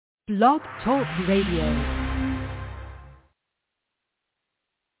Blog Talk Radio.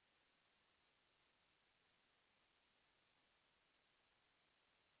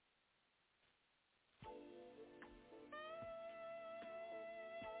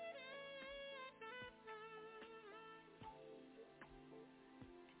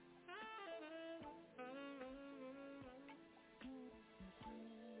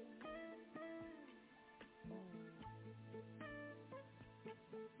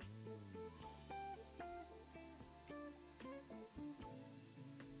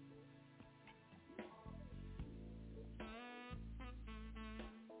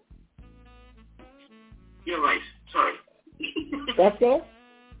 You're right. Sorry. That's it?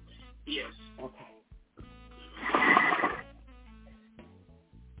 Yes. Okay.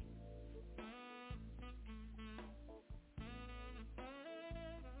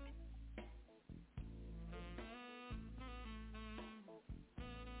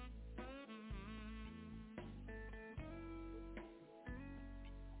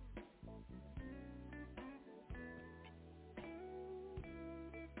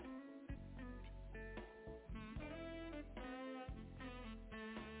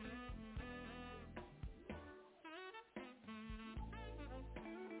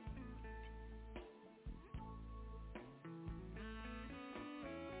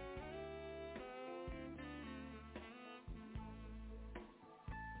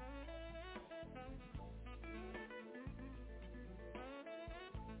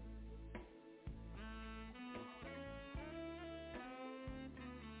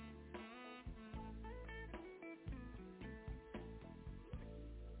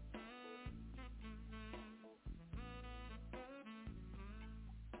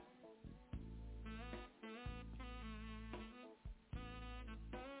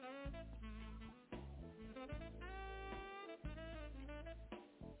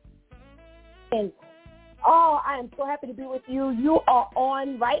 And I am so happy to be with you. You are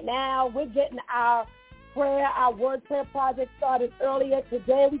on right now. We're getting our word prayer project started earlier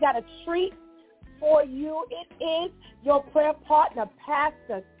today. We got a treat for you. It is your prayer partner,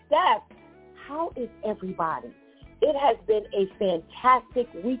 Pastor Steph. How is everybody? It has been a fantastic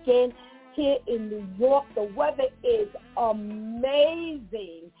weekend here in New York. The weather is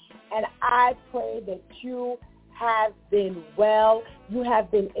amazing, and I pray that you have been well. You have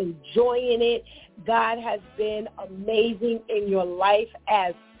been enjoying it. God has been amazing in your life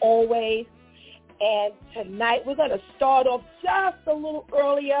as always. And tonight we're going to start off just a little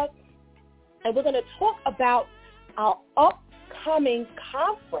earlier, and we're going to talk about our upcoming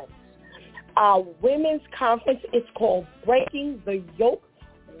conference, our women's conference. It's called Breaking the Yoke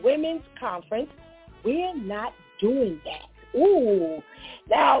Women's Conference. We're not doing that. Ooh.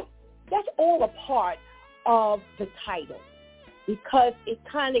 Now, that's all a part of the title, because it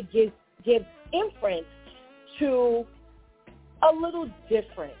kind of gives inference to a little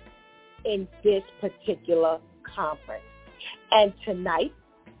different in this particular conference. And tonight,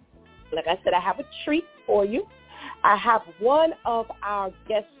 like I said, I have a treat for you. I have one of our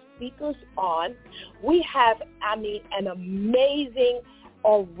guest speakers on. We have, an amazing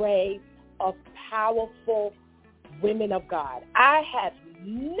array of powerful women of God. I have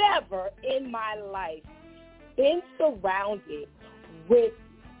never in my life been surrounded with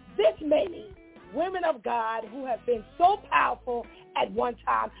this many women of God who have been so powerful at one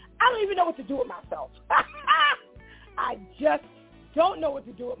time. I don't even know what to do with myself. I just don't know what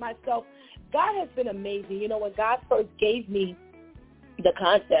to do with myself. God has been amazing. You know, when God first gave me the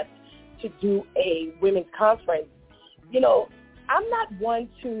concept to do a women's conference, you know, I'm not one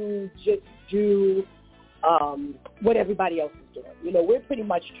to just do what everybody else is doing. You know, we're pretty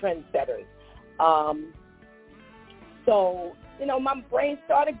much trendsetters. So, you know, my brain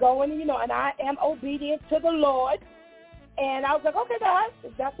started going, you know, and I am obedient to the Lord. And I was like, okay, God,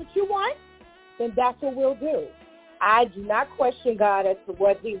 if that's what you want, then that's what we'll do. I do not question God as to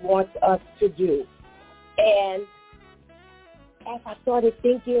what he wants us to do. And as I started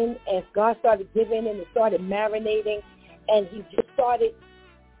thinking, as God started giving and it started marinating, and he just started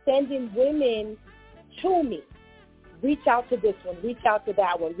sending women to me. Reach out to this one, reach out to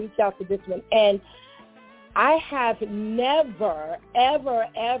that one, reach out to this one. And I have never, ever,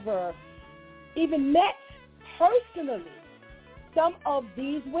 ever even met personally some of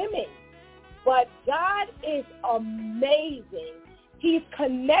these women. But God is amazing. He's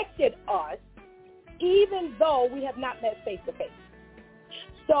connected us even though we have not met face to face.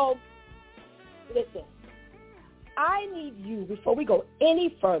 So, listen, I need you, before we go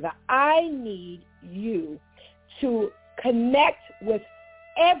any further, I need you to connect with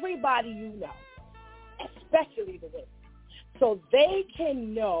everybody you know, especially the women. so they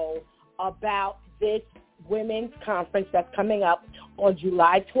can know about this women's conference that's coming up on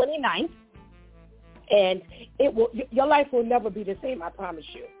July 29th. And your life will never be the same, I promise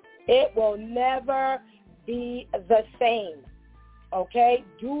you. It will never be the same, okay?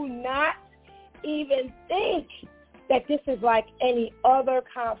 Do not even think that this is like any other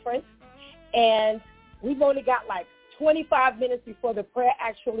conference. And we've only got like 25 minutes before the prayer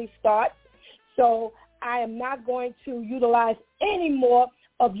actually starts. So I am not going to utilize any more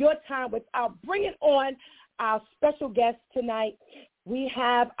of your time without bringing on our special guest tonight. We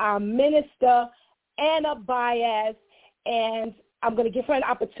have our minister, Anna Baez, and I'm going to give her an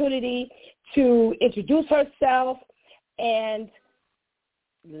opportunity to introduce herself and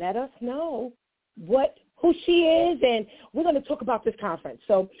let us know who she is, and we're going to talk about this conference.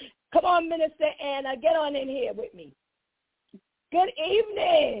 So come on, Minister Anna, get on in here with me. Good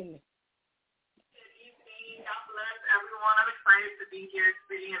evening. Good evening. God bless everyone. I'm excited to be here. It's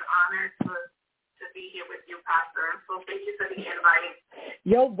really an honor to be here with you, Pastor. So thank you for the invite.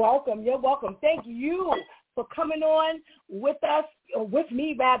 You're welcome. You're welcome. Thank you for coming on with us, or with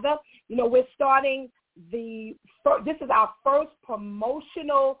me rather. You know, we're starting this is our first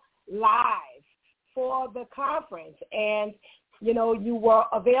promotional live for the conference. And, you know, you were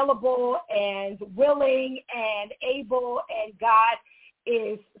available and willing and able, and God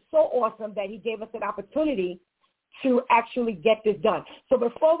is so awesome that he gave us an opportunity to actually get this done. So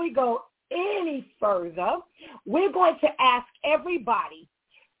before we go any further, we're going to ask everybody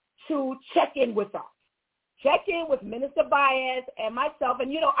to check in with us. Check in with Minister Baez and myself.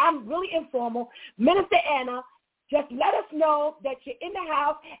 And, you know, I'm really informal. Minister Anna, just let us know that you're in the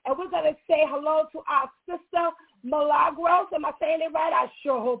house, and we're going to say hello to our sister, Milagros. Am I saying it right? I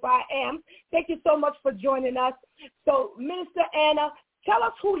sure hope I am. Thank you so much for joining us. So, Minister Anna, tell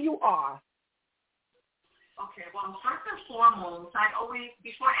us who you are. Okay, well, first and foremost,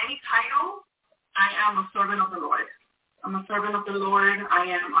 before any title, I am a servant of the Lord. I'm a servant of the Lord. I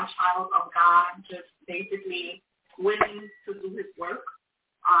am a child of God, just basically willing to do his work.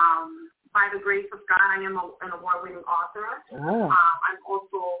 By the grace of God, I am an award-winning author. Oh. I'm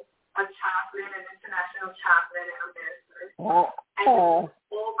also a chaplain, an international chaplain, and a minister. Oh. And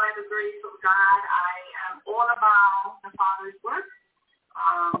all by the grace of God, I am all about the Father's work.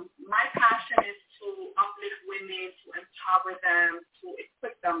 My passion is to uplift women, to empower them, to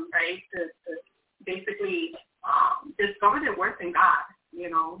equip them, right, to basically discover their worth in God,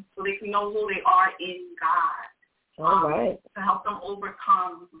 you know, so they can know who they are in God. All right. To help them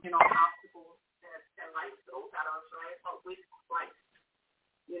overcome, you know, obstacles that life throws at us, right? But with Christ,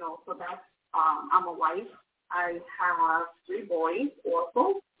 you know, so that's, I'm a wife. I have 3 boys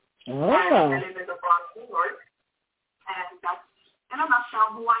also. Oh. And I live in the Bronx, New York. And that's, in a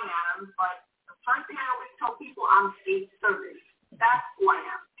nutshell, who I am. But the first thing I always tell people, I'm a servant. That's who I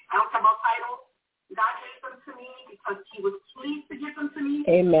am. I don't care about titles. God gave them to me because he was pleased to give them to me.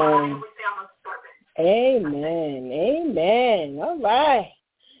 Amen. But I always say I'm a servant. Amen. Amen. All right.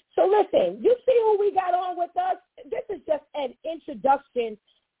 So listen, you see who we got on with us? This is just an introduction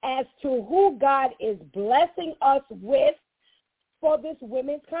as to who God is blessing us with for this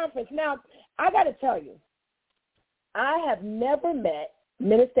women's conference. Now, I got to tell you, I have never met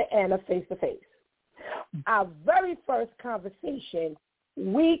Minister Anna face-to-face. Our very first conversation,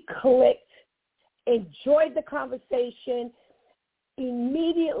 we clicked, enjoyed the conversation.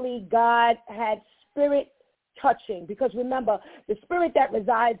 Immediately, God had spirit touching, because remember, the spirit that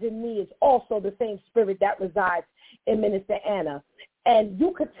resides in me is also the same spirit that resides in Minister Anna. And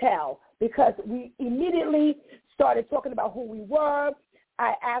you could tell, because we immediately started talking about who we were.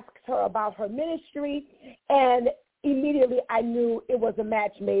 I asked her about her ministry, and immediately I knew it was a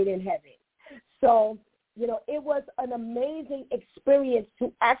match made in heaven. So, you know, it was an amazing experience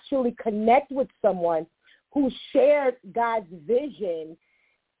to actually connect with someone who shared God's vision.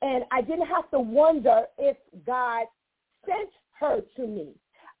 And I didn't have to wonder if God sent her to me.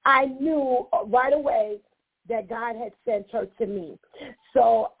 I knew right away that God had sent her to me.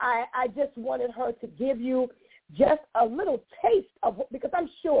 So I just wanted her to give you just a little taste of, because I'm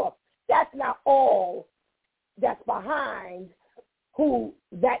sure that's not all that's behind who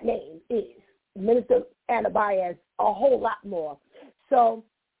that name is. Minister Anna Baez, a whole lot more. So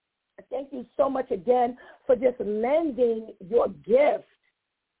thank you so much again for just lending your gift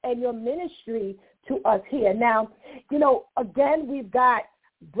and your ministry to us here. Now, you know, again, we've got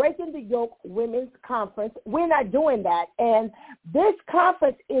Breaking the Yoke Women's Conference. We're not doing that. And this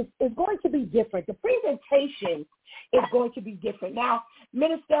conference is going to be different. The presentation is going to be different. Now,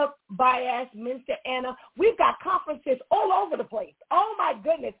 Minister Baez, Minister Anna, we've got conferences all over the place. Oh, my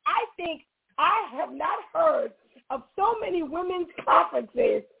goodness. I think I have not heard of so many women's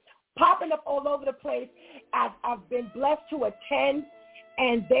conferences popping up all over the place. I've been blessed to attend,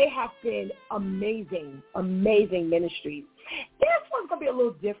 and they have been amazing, amazing ministries. This one's going to be a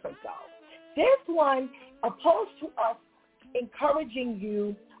little different, though. This one, opposed to us encouraging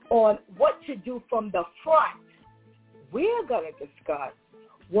you on what to do from the front, we're going to discuss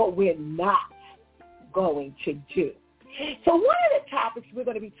what we're not going to do. So one of the topics we're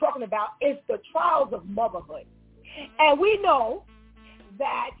going to be talking about is the trials of motherhood. And we know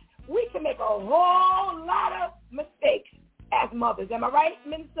that we can make a whole lot of mistakes as mothers. Am I right,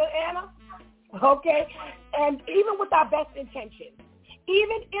 Minister Anna? Okay. And even with our best intentions,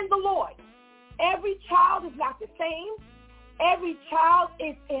 even in the Lord, every child is not the same. Every child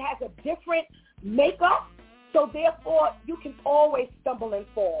has a different makeup. So therefore, you can always stumble and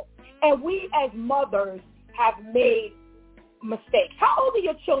fall. And we as mothers have made mistakes. How old are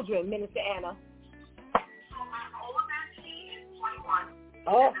your children, Minister Anna? So my oldest, she is 21.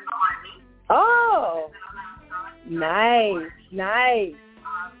 Oh. Oh. Nice, nice.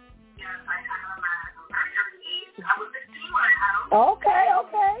 Yes, I had him at a very young age. I was 15 when I had him. Okay,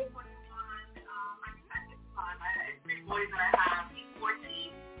 okay. My second son, I have 3 boys that I have. He's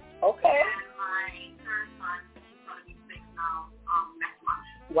 14. Okay. And my third son, he's going to be 6 now next month.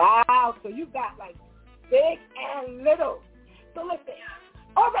 Wow, so you got like big and little. So listen,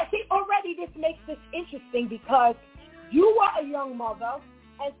 already this makes this interesting because you were a young mother,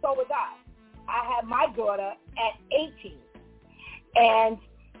 and so was I. I had my daughter at 18. And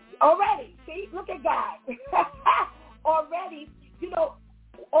already, see, look at God. Already, you know,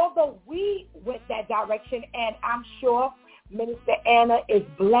 although we went that direction, and I'm sure Minister Anna is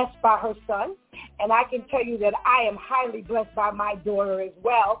blessed by her son, and I can tell you that I am highly blessed by my daughter as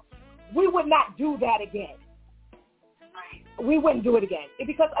well, we would not do that again. We wouldn't do it again.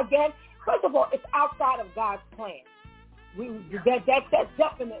 Because, again, first of all, it's outside of God's plan. That's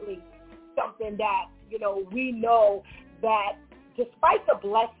definitely something that, you know, we know that despite the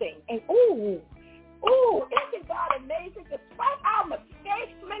blessing, and isn't God amazing? Despite our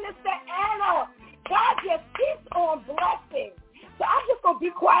mistakes, Minister Anna, God just keeps on blessing. So I'm just going to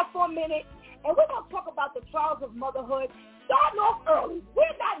be quiet for a minute, and we're going to talk about the trials of motherhood, starting off early.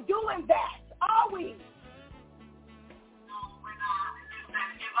 We're not doing that, are we? No, we're not.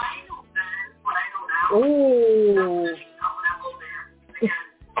 If I knew then what I know now, Ooh. I would not go there again.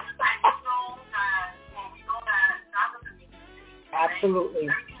 I just know that, well, we know that God doesn't make mistakes. Absolutely.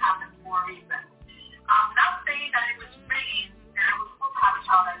 Right? Everything happens for a reason. Not saying that it was great and I was supposed to have a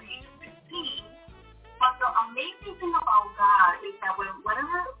child at the age of 16, but the amazing thing about God is that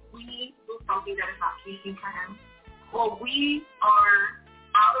whenever we do something that is not pleasing for Him, or we are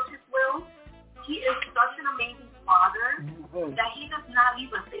out of His will, He is such an amazing Father that He does not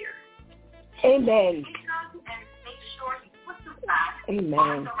leave us there. Amen. He takes us and makes sure He puts us back Amen.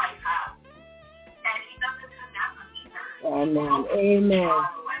 on the right path. And He doesn't condemn us either. Amen. Amen.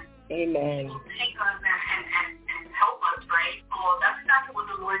 Amen. He will take us and help us, right? So that's exactly what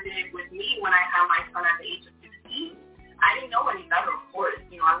the Lord did with me when I had my son at the age of 16. I didn't know any better, of course.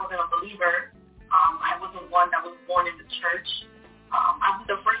 You know, I wasn't a believer. I wasn't one that was born in the church. I was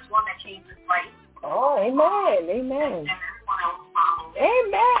the first one that came to Christ. Oh, amen. Amen. And everyone else followed.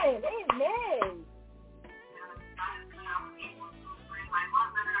 Amen. Amen. I was able to bring my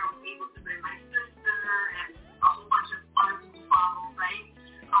mother. I was able to bring my sister and a whole bunch of other people followed, right?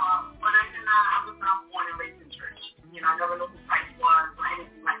 But I was not born and raised in church. You know, I never knew who Christ was or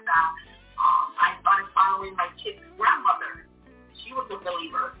anything like that. I started following my kid's grandmother. She was a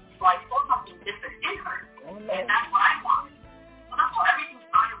believer. So I saw something different in her. And that's what I wanted. So that's how everything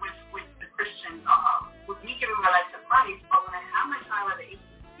started with the Christian, with me giving my life to Christ. But when I had my child at the age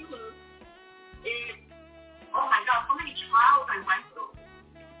of 16, oh my God, so many trials I went through.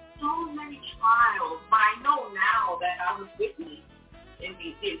 So many trials. But I know now that God was with me in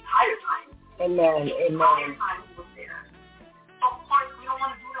the entire time. Amen. The entire time He was there. So of course, we don't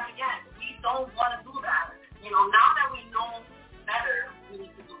want to do that again. We don't want to do that. You know, now that we know better, we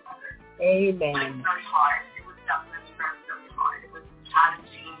need to do better. Amen. But it's very hard. It was definitely very, very hard. It was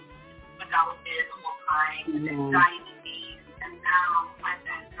challenging, but I was there the whole time, and then dying in me. And now I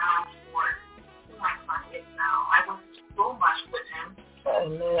thank God for who my son is now. I went through so much with him.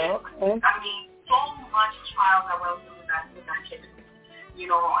 Amen. Okay. I mean, so much trials I went through with that kid. You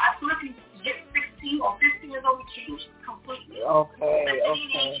know, as soon as he hit 16 or 15 years old, we changed completely. Okay. The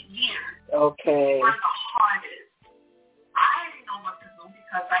teenage years Okay. were the hardest. I didn't know what to do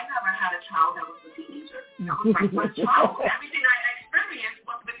because I never had a child that was a teenager. That was my first child. Everything I experienced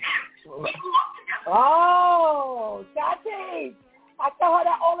was with him. We grew up together. Oh, Tati. I tell her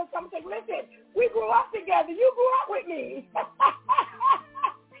that all the time. I say, listen, we grew up together. You grew up with me.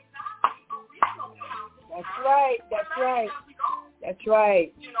 That's right. That's right. That's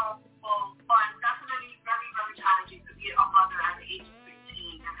right. You know, but definitely very, very challenging to be a mother at the age of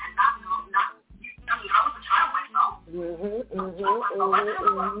 16. And I mean, I was a child myself.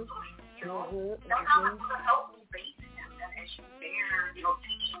 That kind of helped me raise him, and she was there, you know,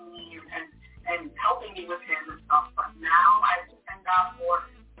 teaching me and helping me with him and stuff. But now I just thank God for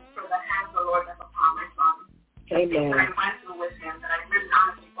the hand of the Lord that's upon my son. Amen. That I went through with him, that I really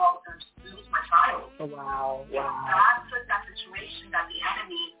honestly thought was going to lose my child. Wow. God took that situation that the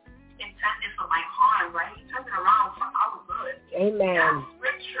enemy intended for my harm, right? He turned it around for our good. Amen. That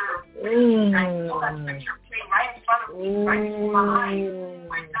scripture, I saw that scripture play right in front of me, right before my eyes.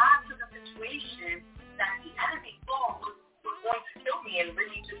 When God took a situation that the enemy thought was going to kill me and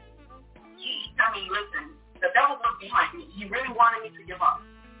really just, listen, the devil was behind me. He really wanted me to give up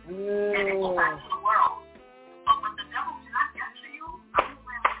and go back to the world. But when the devil cannot get to you, I don't know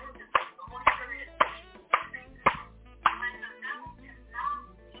where it is. It's like the Holy Spirit is. When the devil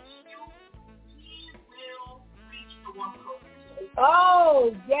cannot reach you, he will reach the one closest to you.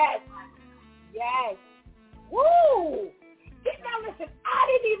 Oh, yes. Yes. Woo! Now listen, I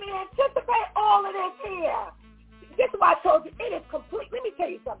didn't even anticipate all of this here. This is why I told you, it is complete. Let me tell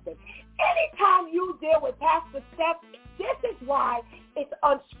you something. Anytime you deal with Pastor Steph, this is why it's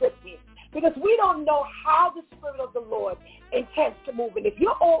unscripted. Because we don't know how the Spirit of the Lord intends to move. And if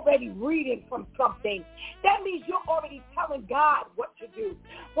you're already reading from something, that means you're already telling God what to do.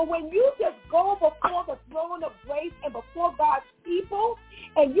 But when you just go before the throne of grace and before God's people,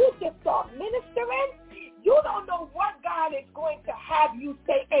 and you just start ministering, you don't know what God is going to have you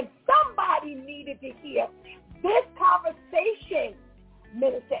say. And somebody needed to hear this conversation,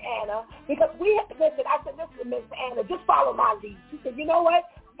 Minister Anna, because I said, listen, Minister Anna, just follow my lead. She said, you know what,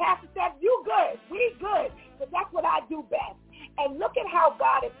 Pastor Steph, you good. We good, because that's what I do best. And look at how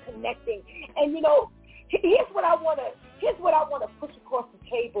God is connecting. And, you know, here's what I want to push across the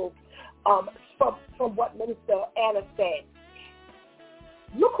table from what Minister Anna said.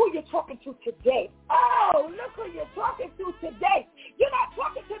 Look who you're talking to today. Oh, look who you're talking to today. You're not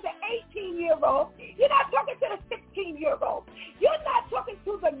talking to the 18-year-old. You're not talking to the 16-year-old. You're not talking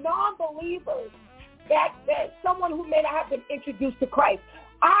to the non-believers back then, someone who may not have been introduced to Christ.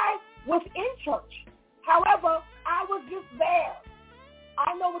 I was in church. However, I was just there.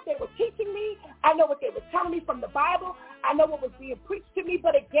 I know what they were teaching me. I know what they were telling me from the Bible. I know what was being preached to me.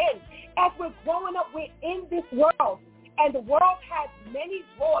 But again, as we're growing up, we're in this world. And the world has many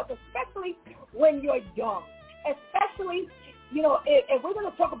draws, especially when you're young. Especially, you know, and we're going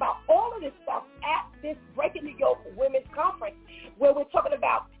to talk about all of this stuff at this Breaking the Yoke Women's Conference, where we're talking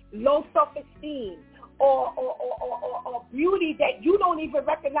about low self-esteem or beauty that you don't even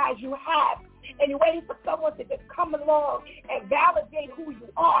recognize you have. And you're waiting for someone to just come along and validate who you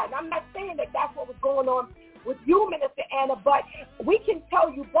are. And I'm not saying that that's what was going on with you, Minister Anna, but we can tell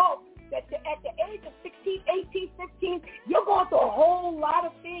you both that at the age of 16, 18, 15, you're going through a whole lot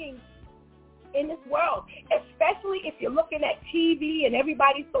of things in this world, especially if you're looking at TV and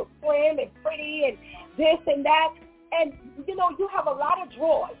everybody's so slim and pretty and this and that. And, you know, you have a lot of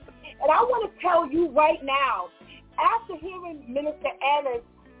draws. And I want to tell you right now, after hearing Minister Anna's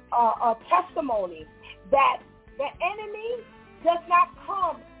testimony, that the enemy does not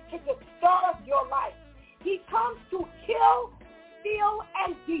come to disturb your life. He comes to kill, steal,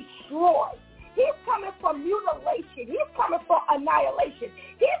 and destroy. He's coming for mutilation. He's coming for annihilation.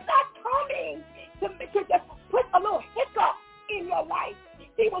 He's not coming to just put a little hiccup in your life.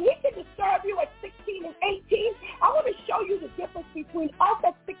 See, when he can disturb you at 16 and 18, I want to show you the difference between us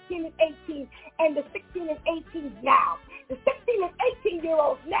at 16 and 18 and the 16 and 18s now. The 16 and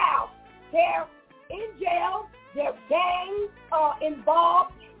 18-year-olds now, they're in jail. They're gang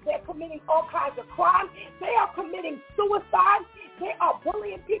involved. They're committing all kinds of crimes. They are committing suicide. They are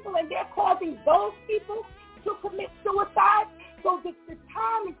bullying people, and they're causing those people to commit suicide. So the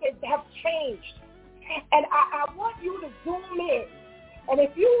times have changed. And I want you to zoom in. And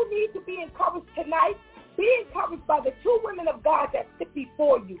if you need to be encouraged tonight, be encouraged by the two women of God that sit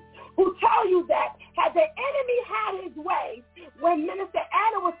before you, who tell you that had the enemy had his way when Minister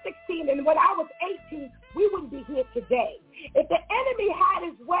Anna was 16 and when I was 18, we wouldn't be here today. If the enemy had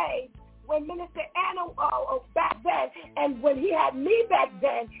his way when Minister Anna back then and when he had me back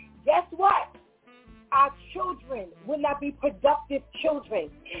then, guess what? Our children would not be productive children.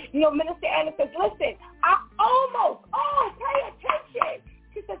 You know, Minister Anna says, listen, pay attention.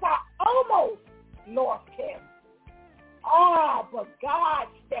 She says, I almost lost him. But God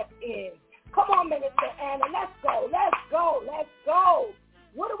stepped in. Come on, Minister Anna, let's go.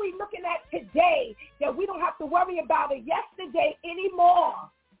 What are we looking at today that we don't have to worry about it yesterday anymore?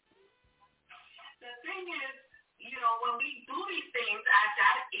 The thing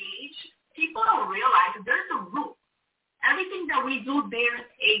don't realize that there's a root. Everything that we do, there's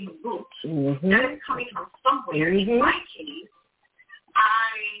a root that is coming from somewhere. In my case,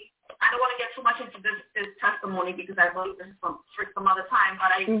 I don't want to get too much into this testimony because I believe this is for some other time,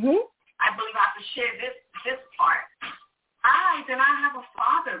 but I believe I have to share this part. I did not have a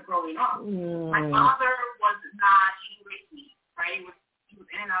father growing up. My father was not, he raised me, right? He was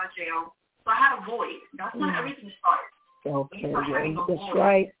in and out of jail. So I had a void. That's when everything started. Okay, that's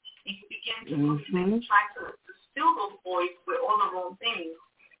right. And you begin to try to fill those voids with all the wrong things,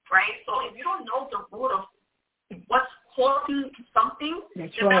 right? So if you don't know the root of what's causing something,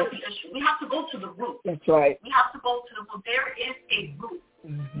 that's the issue. We have to go to the root. That's right. We have to go to the root. There is a root.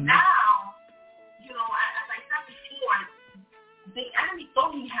 Now, you know, as I said before, the enemy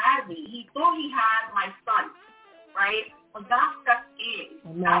thought he had me. He thought he had my son, right? But God stepped in.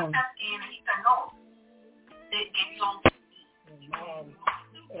 God stepped in and he said, no. They belong to me.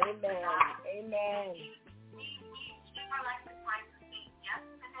 Amen. Amen. We live our life with Christ and say yes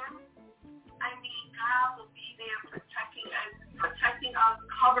to him. I mean, God will be there protecting us,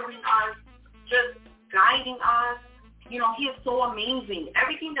 covering us, just guiding us. You know, he is so amazing.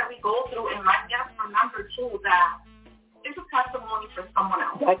 Everything that we go through in life, you have to remember, too, that it's a testimony for someone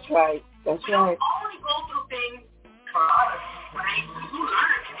else. That's right. We don't only go through things for us, right? We do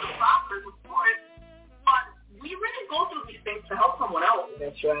learn in the process, of course, but we really go through these things to help someone else.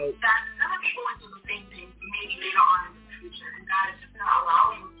 That's right. That's going to be going through the same things maybe later on in the future, and God is just going to allow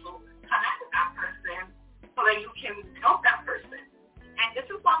you to connect with that person so that you can help that person. And this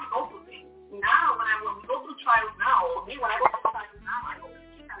is why we go through things. Now, when we go through trials now, for me, when I go through trials now, I always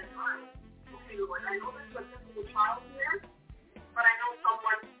keep that in mind. Okay, Lord, I know there's a difficult trial here, but I know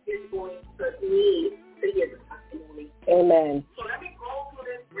someone is going to need to hear the testimony. Amen. So let me go through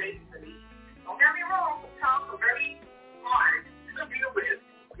this gracefully. Don't get me wrong, trials are very hard to deal with.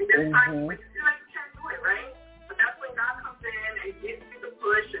 And there's times when you feel like you can't do it, right? But that's when God comes in and gives you the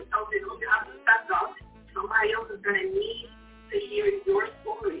push and tells you, look, you have to step up. Somebody else is going to need to hear your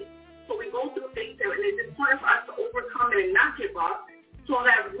story. So we go through things, and it's important for us to overcome it and not give up, so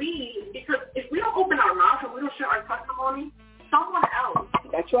that because if we don't open our mouth and we don't share our testimony, someone else.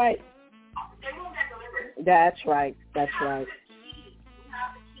 That's right. They won't get delivered. That's right. That's right. We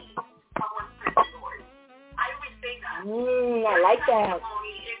have the key to someone's prison doors. I always say that. I like that.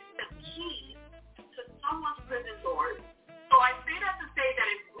 Testimony is the key to someone's prison doors. So I say that to say that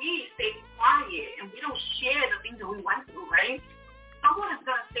if we stay quiet and we don't share the things that we went through, right, someone is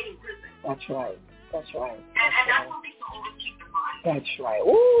going to stay in prison. That's right. That's right. And that's something to always keep in mind. That's right.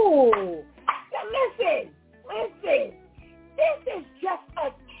 Ooh. Now listen. This is just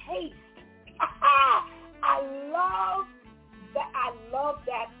a taste. I love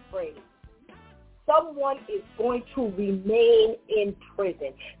that phrase. Someone is going to remain in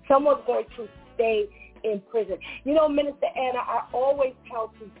prison. Someone's going to stay in prison. You know, Minister Anna, I always tell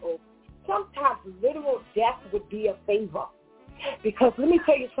people, sometimes literal death would be a favor. Because let me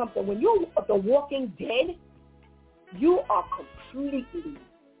tell you something, when you're the walking dead, you are completely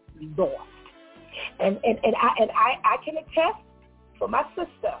lost. And I can attest for my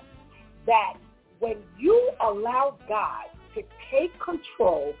sister that when you allow God to take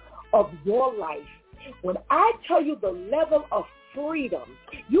control of your life, when I tell you the level of freedom,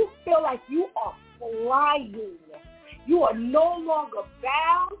 you feel like you are flying. You are no longer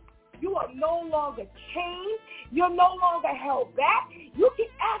bound. You are no longer chained. You're no longer held back. You can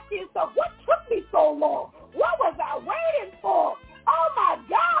ask yourself, what took me so long? What was I waiting for? Oh, my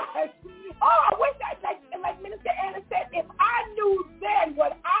gosh. Oh, I wish like Minister Anna said, if I knew then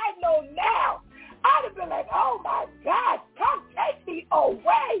what I know now, I'd have been like, oh, my gosh, come take me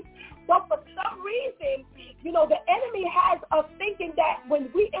away. But for some reason, you know, the enemy has us thinking that when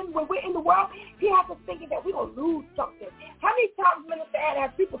we're in the world, he has us thinking that we're going to lose something. How many times, Minister Anna,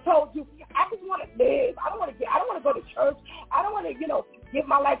 have people told you, I just want to live. I don't want to go to church. I don't want to, give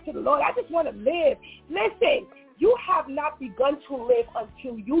my life to the Lord. I just want to live. Listen, you have not begun to live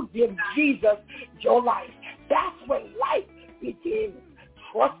until you give Jesus your life. That's when life begins.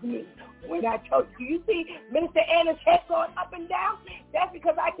 Trust me. When I tell you see Minister Anna's head going up and down, that's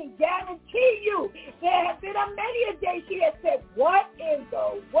because I can guarantee you there have been many a day she has said, what in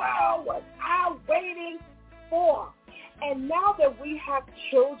the world was I waiting for? And now that we have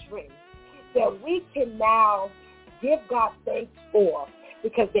children that we can now give God thanks for,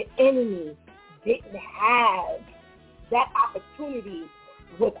 because the enemy didn't have that opportunity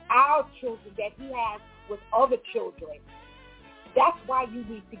with our children that he has with other children. That's why you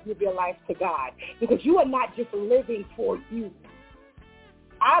need to give your life to God, because you are not just living for you.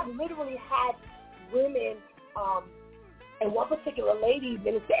 I've literally had women And one particular lady,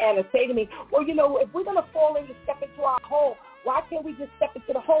 Minister Anna, say to me, well, you know, if we're going to fall in to step into our hole, why can't we just step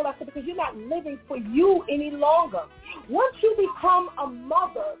into the hole? I said, because you're not living for you any longer. Once you become a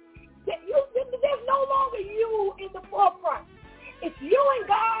mother, there's no longer you in the forefront. It's you and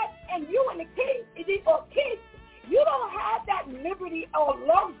God and you and the kids. You don't have that liberty or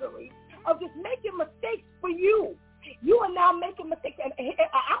luxury of just making mistakes for you. You are now making mistakes, and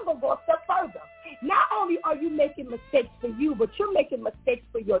I'm going to go a step further. Not only are you making mistakes for you, but you're making mistakes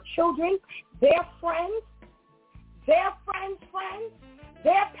for your children, their friends, their friends' friends,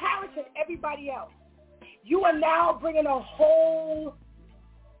 their parents, and everybody else. You are now bringing a whole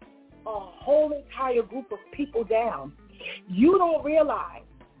entire group of people down. You don't realize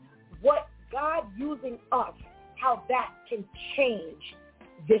what God using us, how that can change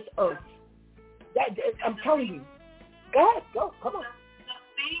this earth. I'm telling you. Go ahead, come on. The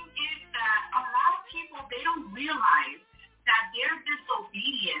thing is that a lot of people, they don't realize that their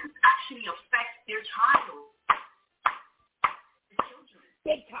disobedience actually affects their child. The children.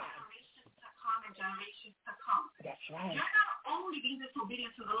 Big time. Generations to come and generations to come. That's right. You're not only being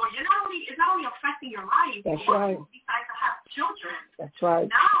disobedient to the Lord, it's not only affecting your life. That's right. You decide to have children. That's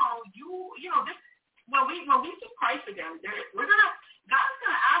right. Now, when we see Christ again, God's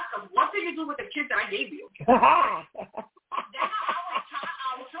going to ask us, what did you do with the kids that I gave you? Thank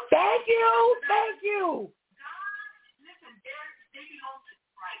you. God, listen, they belong to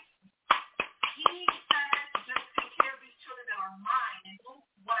Christ. He said, just take care of these children that are mine and do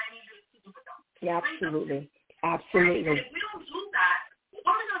what I need you to do with them. Yeah, absolutely. And if we don't do that,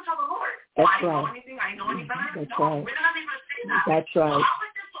 what are we going to tell the Lord? That's I know anything, I know any better. That's no, right. We're not even going to say that. That's right. So our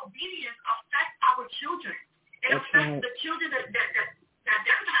disobedience affects our children. It affects the children that they're going to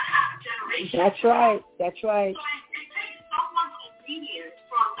have generations. That's right. That's right. So it takes someone's obedience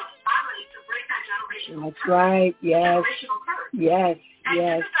from the family to break that generational That's curse. Right. Yes. Generational curse. Yes. And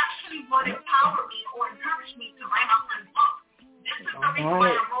this is actually what empowered me or encouraged me to write out this book. This is the reason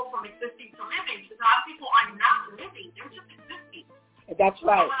why I wrote From Existing to Living, because a lot of people are not living. They're just existing. That's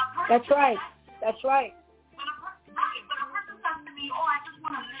right. That's right. That's right. When a person says to me, I just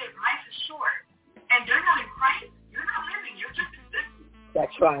want to live, life is short, and they're not in Christ, you're not living, you're just existing.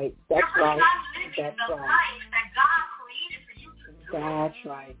 That's right. That's you're right. not living That's the right. life that God created for you to do. That's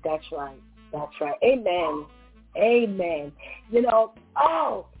right. That's right. That's right. Amen. Amen. You know,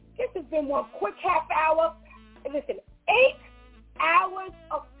 this has been one quick half hour. Listen, 8 hours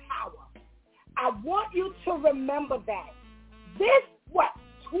of power. I want you to remember that. This,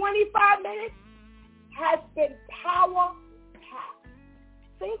 25 minutes has been power-packed.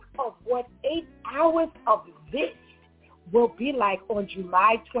 Think of what 8 hours of this will be like on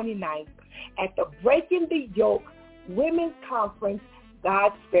July 29th at the Breaking the Yoke Women's Conference,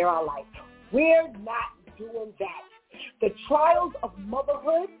 God Spare Our Life. We're not doing that. The trials of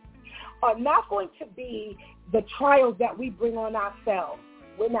motherhood are not going to be the trials that we bring on ourselves.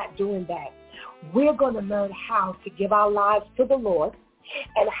 We're not doing that. We're going to learn how to give our lives to the Lord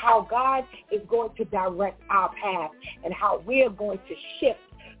and how God is going to direct our path and how we're going to shift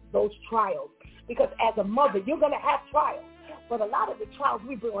those trials. Because as a mother, you're going to have trials, but a lot of the trials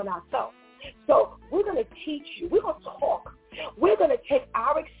we bring on ourselves. So we're going to teach you. We're going to talk. We're going to take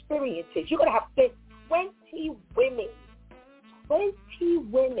our experiences. You're going to have 20 women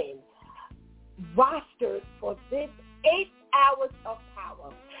rostered for this 8 hours of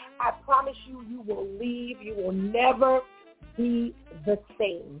power. I promise you, you will leave. You will never be the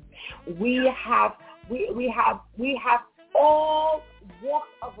same. We have all walks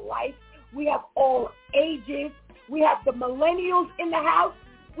of life. We have all ages. We have the millennials in the house.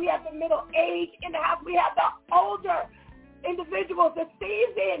 We have the middle age in the house. We have the older individuals, the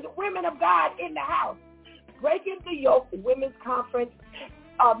seasoned women of God in the house. Breaking the Yoke Women's Conference.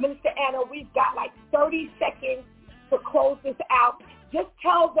 Minister Anna, we've got like 30 seconds to close this out. Just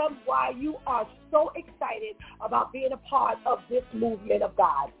tell them why you are so excited about being a part of this movement of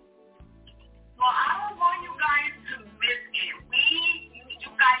God. Well, I don't want you guys to miss it. You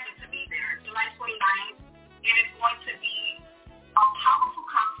guys need to be there. July 29th. It is going to be a powerful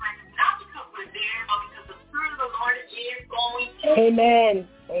conference, not because we're there, but because the Spirit of the Lord is going to. Amen.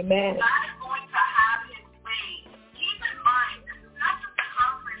 Amen. God is going to have His way. Keep in mind, this is not just a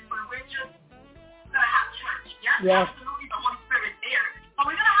conference where we're just going to have church. Yes. Absolutely, the Holy Spirit is there. But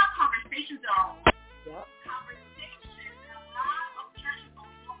we're going to have conversations that are conversations that a lot of churches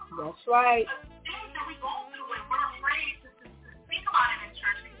don't talk about. That's right. The things that we go through and we're afraid to speak about it in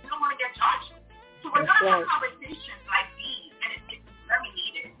church because we don't want to get judged. So we're going to have conversations like these, and it's very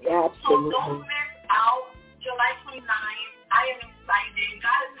needed. Yeah, absolutely. So don't miss out. July 29th. I am excited.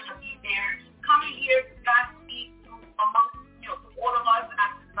 God is going to be there. Come in here. God speaks amongst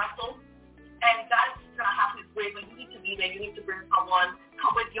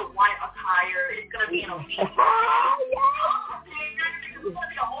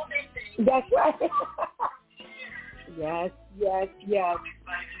That's right. Yes.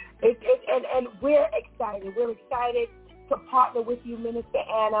 And we're excited. We're excited to partner with you, Minister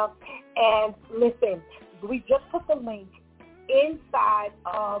Anna. And listen, we just put the link inside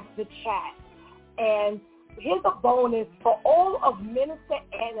of the chat. And here's a bonus for all of Minister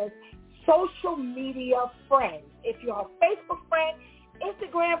Anna's social media friends. If you're a Facebook friend,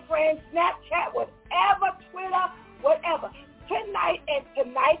 Instagram friend, Snapchat, whatever, Twitter, whatever. Tonight and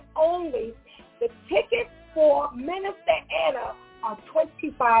tonight only, the tickets for Minister Anna are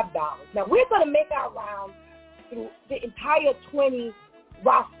 $25. Now, we're going to make our rounds through the entire 20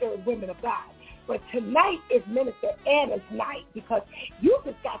 roster of Women of God. But tonight is Minister Anna's night because you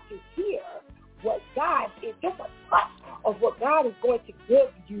just got to hear what God is, just a touch of what God is going to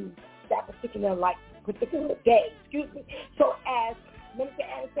give you that particular day. So as Minister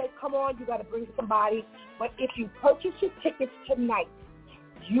Anna says, come on, you got to bring somebody. But if you purchase your tickets tonight,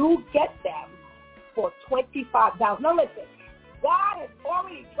 you get them for $25. Now listen, God has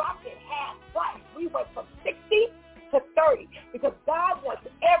already dropped it half price. We went from 60 to 30 because God wants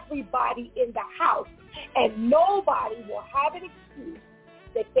everybody in the house, and nobody will have an excuse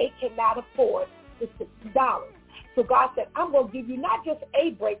that they cannot afford the $60. So God said, I'm going to give you not just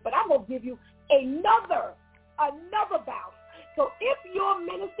a break, but I'm going to give you another bounce. So if you're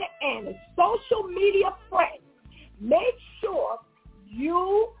Minister Anna's social media friend, make sure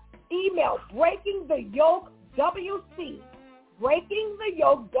you email Breaking the Yoke WC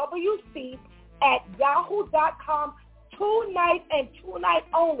at yahoo.com. 2 nights and 2 nights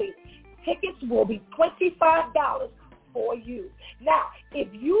only. Tickets will be $25 for you. Now, if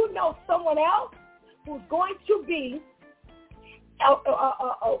you know someone else who's going to be a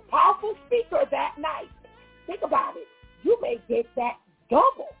powerful speaker that night, think about it. You may get that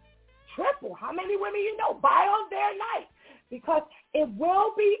double, triple. How many women you know buy on their night? Because it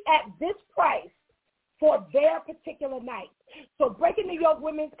will be at this price for their particular night. So Breaking the Yoke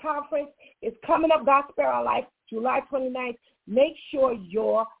Women's Conference is coming up, God Spare Our Life, July 29th. Make sure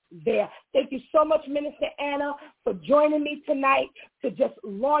you're there. Thank you so much, Minister Anna, for joining me tonight to just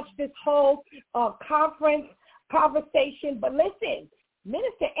launch this whole conversation. But listen,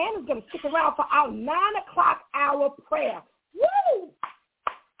 Minister Anna's going to stick around for our 9 o'clock hour prayer. Woo!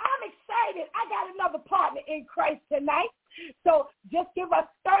 I'm excited. I got another partner in Christ tonight. So just give us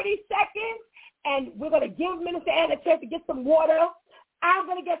 30 seconds, and we're going to give Minister Anna a chance to get some water. I'm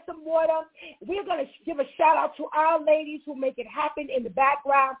going to get some water. We're going to give a shout-out to our ladies who make it happen in the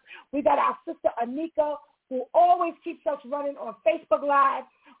background. We got our sister Anika, who always keeps us running on Facebook Live,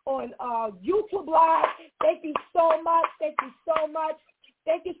 on YouTube Live. Thank you so much. Thank you so much.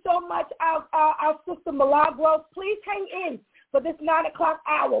 Thank you so much, our sister Milagros. Please hang in for this 9 o'clock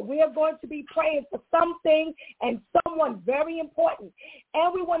hour. We are going to be praying for something and someone very important.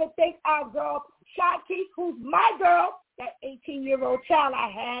 And we want to thank our girl, Shaki, who's my girl, that 18-year-old child I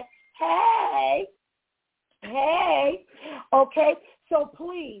had. Hey. Okay, so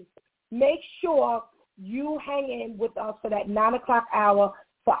please make sure you hang in with us for that 9 o'clock hour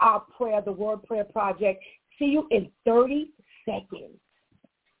for our prayer, the Word Prayer Project. See you in 30 seconds.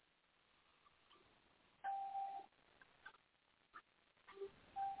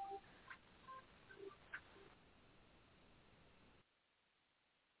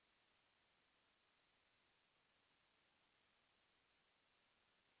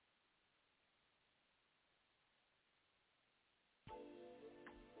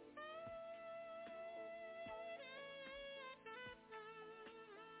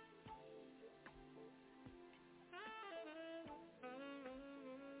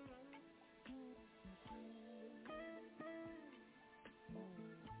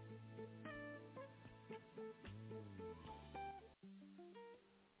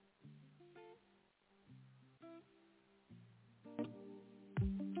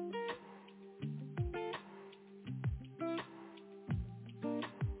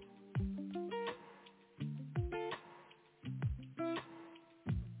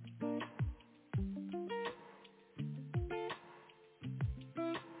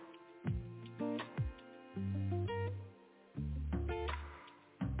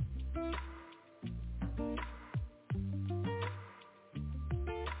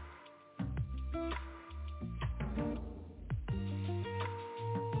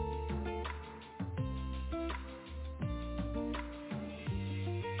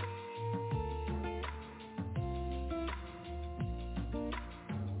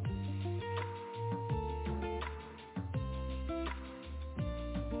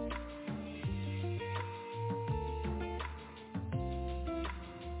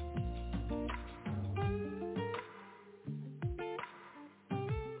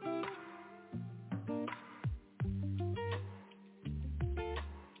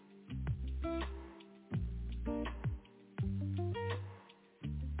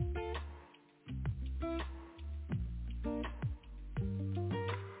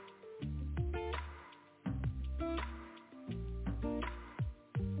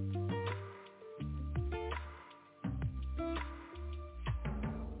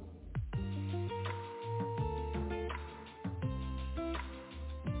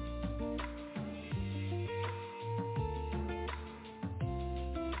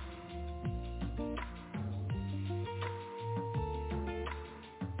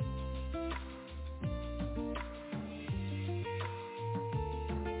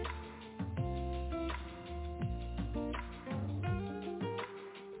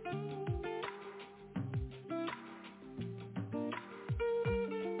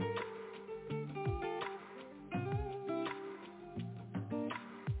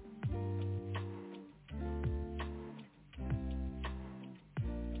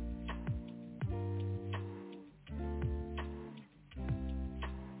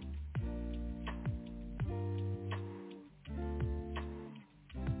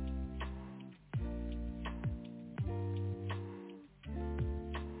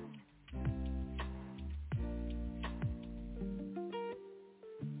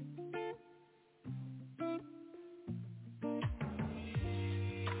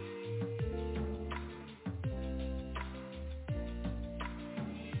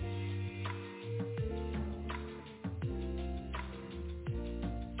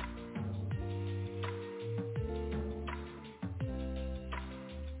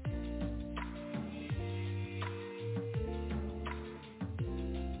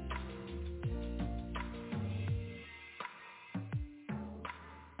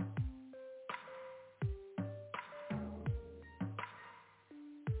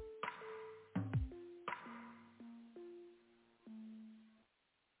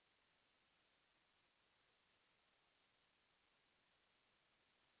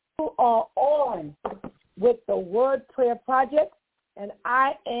 You are on with the Word Prayer Project, and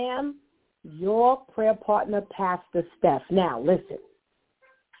I am your prayer partner, Pastor Steph. Now, listen.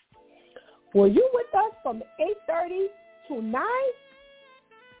 Were you with us from 8:30 to 9?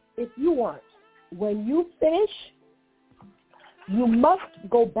 If you weren't, when you finish, you must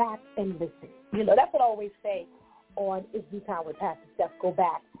go back and listen. You know, that's what I always say on It's Due Time with Pastor Steph. Go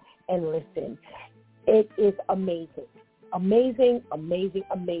back and listen. It is amazing. Amazing, amazing,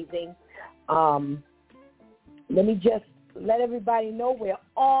 amazing. Let me just let everybody know we're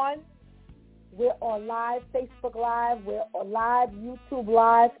on. We're on live, Facebook Live. We're on live, YouTube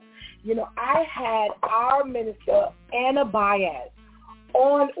Live. You know, I had our minister, Anna Baez,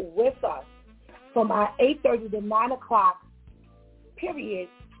 on with us from our 8:30 to 9 o'clock period.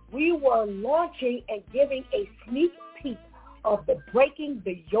 We were launching and giving a sneak peek of the Breaking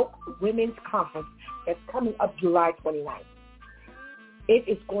the Yoke Women's Conference that's coming up July 29th. It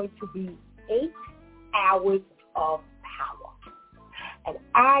is going to be 8 hours of power. And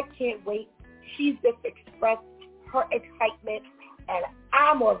I can't wait. She's just expressed her excitement, and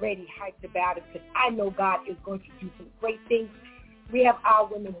I'm already hyped about it because I know God is going to do some great things. We have our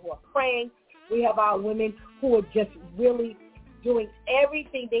women who are praying. We have our women who are just really doing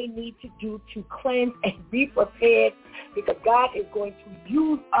everything they need to do to cleanse and be prepared because God is going to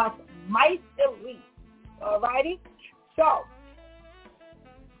use us mightily. All righty? So,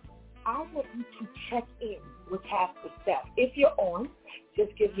 I want you to check in with Pastor Steph. If you're on,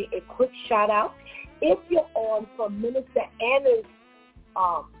 just give me a quick shout-out. If you're on from Minister Anna's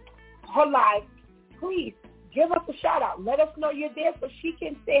her live, please give us a shout-out. Let us know you're there so she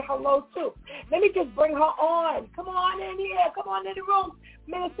can say hello, too. Let me just bring her on. Come on in here. Come on in the room.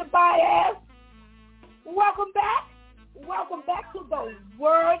 Minister Baez, welcome back. Welcome back to the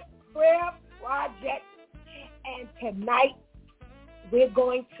Word Prayer Project. And tonight, we're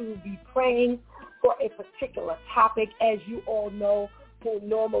going to be praying for a particular topic, as you all know, who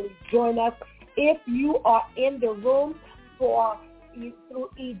normally join us. If you are in the room through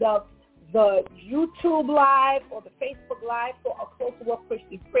either the YouTube Live or the Facebook Live for a Close to Walk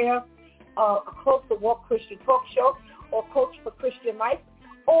Christian Prayer, a Close to Walk Christian Talk Show, or Coach for Christian Life,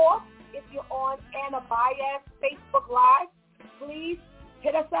 or if you're on Anna Baez Facebook Live, please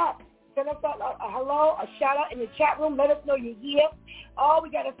hit us up. Send us a hello, a shout-out in the chat room. Let us know you're here. Oh, we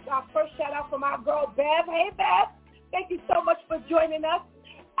got our first shout-out from our girl, Bev. Hey, Bev. Thank you so much for joining us.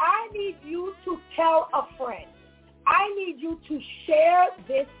 I need you to tell a friend. I need you to share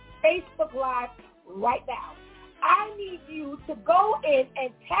this Facebook Live right now. I need you to go in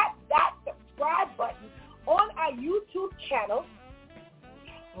and tap that subscribe button on our YouTube channel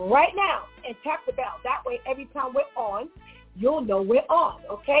right now and tap the bell. That way, every time we're on, you'll know we're on,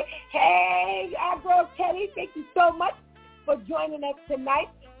 okay? Hey, our girl Kelly, thank you so much for joining us tonight.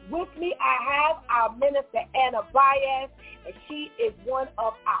 With me, I have our minister, Anna Baez, and she is one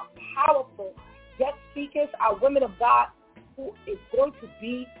of our powerful guest speakers, our women of God, who is going to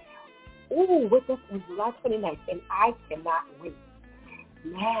be with us on July 29th, and I cannot wait.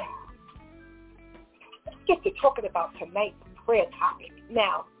 Now, let's get to talking about tonight's prayer topic.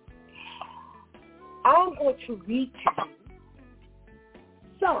 Now, I'm going to read to you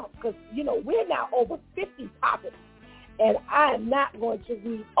some, because, you know, we're now over 50 topics, and I am not going to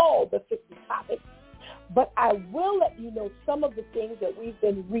read all the 50 topics, but I will let you know some of the things that we've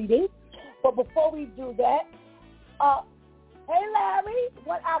been reading. But before we do that, hey, Larry,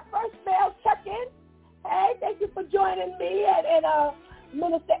 what our first male check-in. Hey, thank you for joining me and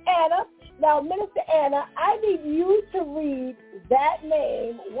Minister Anna. Now, Minister Anna, I need you to read that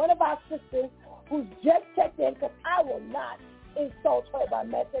name, one of our sisters who's just checked in, because I will not insult her by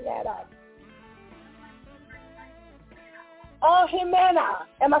messing that up. Oh, Jimena.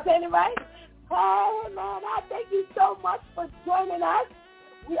 Am I saying it right? Hey, Jimena, thank you so much for joining us.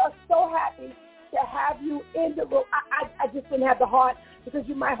 We are so happy to have you in the room. I just didn't have the heart because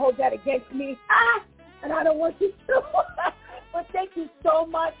you might hold that against me. And I don't want you to. But thank you so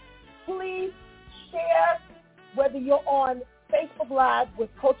much. Please share, whether you're on Facebook Live with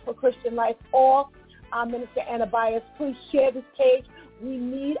Coach for Christian Life or our Minister Anna Baez. Please share this page. We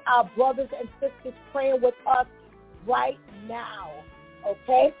need our brothers and sisters praying with us right now.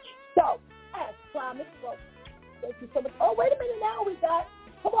 Okay? So, as promised, folks, thank you so much. Oh, wait a minute now. We got,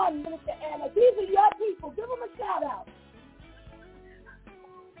 come on, Minister Anna. These are your people. Give them a shout out.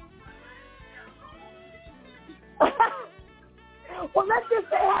 Well, let's just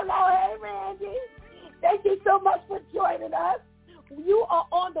say hello. Hey, Randy. Thank you so much for joining us. You are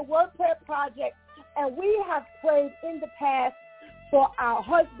on the Word Prayer Project, and we have prayed in the past for our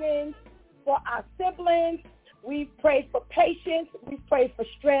husbands, for our siblings, We've prayed for patience. We've prayed for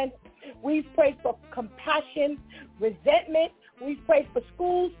strength. We've prayed for compassion, resentment. We've prayed for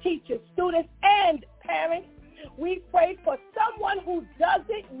schools, teachers, students, and parents. We've prayed for someone who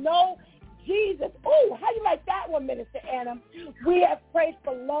doesn't know Jesus. Oh, how do you like that one, Minister Anna? We have prayed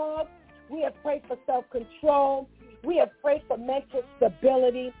for love. We have prayed for self-control. We have prayed for mental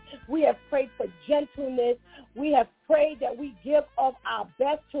stability. We have prayed for gentleness. We have prayed that we give of our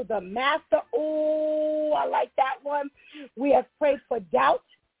best to the Master. Oh, I like that one. We have prayed for doubt.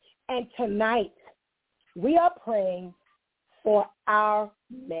 And tonight, we are praying for our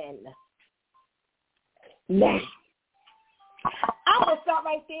men. Now, I'm going to start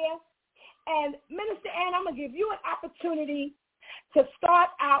right there. And Minister Ann, I'm going to give you an opportunity to start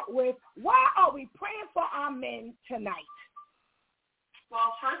out with, why are we praying for our men tonight?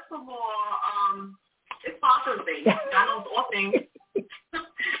 Well, first of all, it's Father's Day. God knows all things.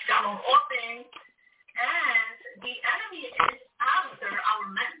 God knows all things. And the enemy is after our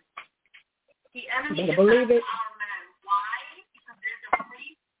men. The enemy is after our men. Why? Because there's a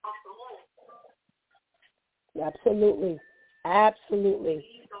free of the home. Absolutely. Absolutely.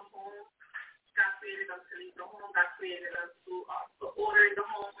 The home. God created us to lead the home. God created us to order the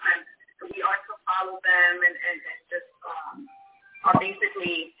home, and we are to follow them and just are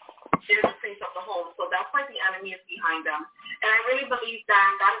basically share the things of the home. So that's why the enemy is behind them. And I really believe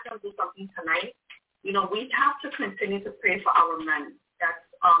that God is going to do something tonight. You know, we have to continue to pray for our men. That's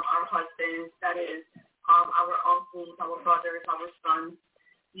our husbands, that is our uncles, our brothers, our sons,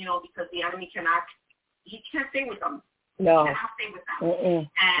 you know, because the enemy can't stay with them. No. He cannot stay with them.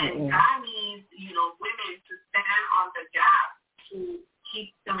 And God needs, you know, women to stand on the gap to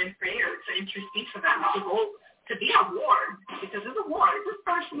keep them in prayer, to intercede for them, to go to be a war, because it's a war. It's a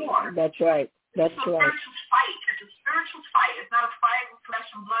spiritual war. That's right. That's it's a right. spiritual fight. It's a spiritual fight. It's not a fight with flesh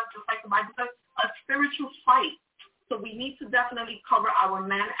and blood, just like the Bible says. A spiritual fight. So we need to definitely cover our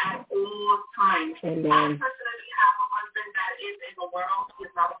men at all times. Amen. I personally have a husband that is in the world. He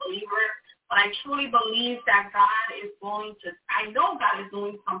is not a believer. But I truly believe that God is going to, I know God is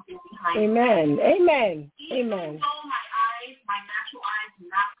doing something behind it. Amen. Amen. Even though my natural eyes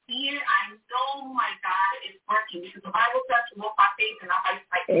do not see it, I know my God is working, because the Bible says to walk by faith and not by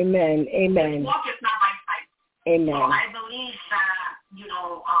sight. Amen. Amen. Walk is not by sight. Amen. So I believe that, you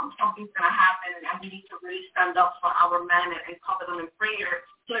know, something's going to happen, and we need to really stand up for our men and cover them in prayer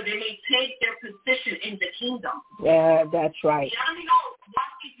so they may take their position in the kingdom. Yeah, that's right. You already know,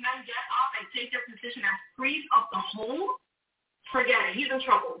 once these men get up and take their position as priests of the home, forget it. He's in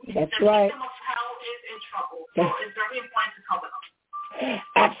trouble. That's the right. kingdom of hell is in trouble. So it's very important to cover them.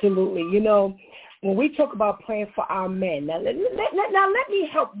 Absolutely. You know, when we talk about praying for our men, now let me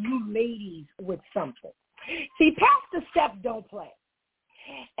help you ladies with something. See, Pastor Steph don't play.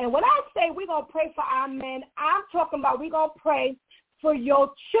 And when I say we're going to pray for our men, I'm talking about we're going to pray for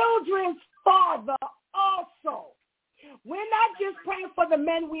your children's father also. We're not just praying for the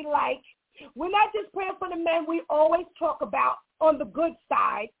men we like. We're not just praying for the men we always talk about on the good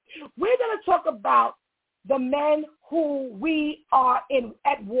side. We're going to talk about the men who we are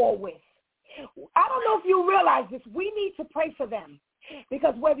at war with. I don't know if you realize this. We need to pray for them,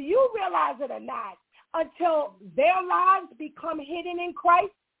 because whether you realize it or not, until their lives become hidden in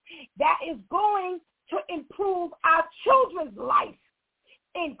Christ, that is going to improve our children's life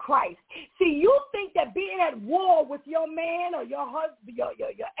in Christ. See, you think that being at war with your man or your husband,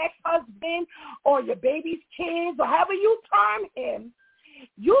 your ex-husband, or your baby's kids, or however you term him,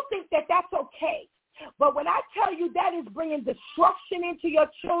 you think that that's okay. But when I tell you that is bringing destruction into your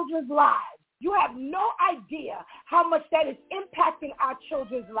children's lives, you have no idea how much that is impacting our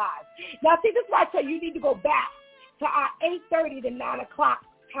children's lives. Now, see, this is why I tell you need to go back to our 8:30 to 9 o'clock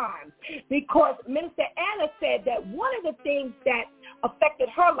time, because Minister Anna said that one of the things that affected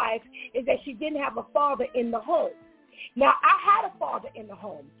her life is that she didn't have a father in the home. Now, I had a father in the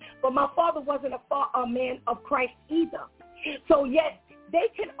home, but my father wasn't a man of Christ either. So yet they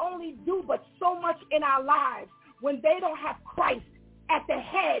can only do but so much in our lives when they don't have Christ at the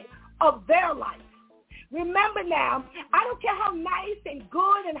head of their life. Remember now, I don't care how nice and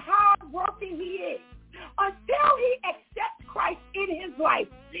good and hard-working he is. Until he accepts Christ in his life,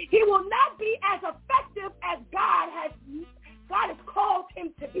 he will not be as effective as God has called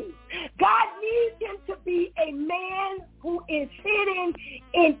him to be. God needs him to be a man who is hidden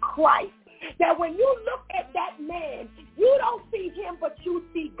in Christ. That when you look at that man, you don't see him, but you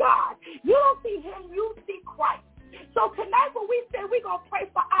see God. You don't see him, you see Christ. So tonight when we say we're going to pray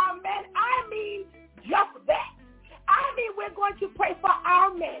for our men, I mean just that. I mean we're going to pray for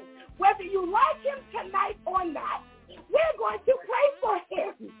our men. Whether you like him tonight or not, we're going to pray for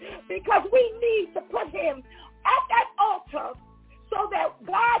him, because we need to put him at that altar so that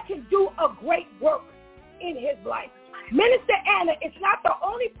God can do a great work in his life. Minister Anna is not the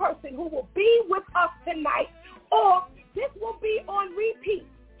only person who will be with us tonight, or this will be on repeat.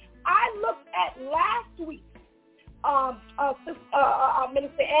 I looked at last week,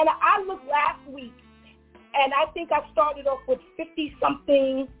 Minister Anna, I looked last week, and I think I started off with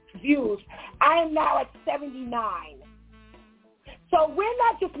 50-something views. I am now at 79. So we're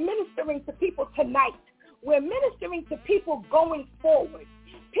not just ministering to people tonight. We're ministering to people going forward,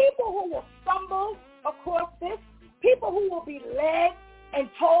 people who will stumble across this, people who will be led and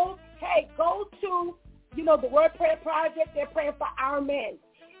told, hey, go to, the W.O.R.D Prayer Project. They're praying for our men.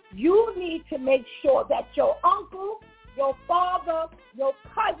 You need to make sure that your uncle, your father, your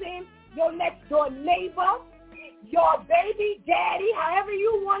cousin, your next door neighbor, your baby daddy, however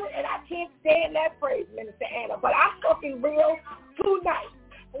you want it, and I can't stand that phrase, Minister Anna, but I'm talking real tonight.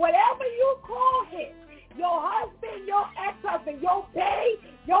 Whatever you call him, your husband, your ex-husband, your bae,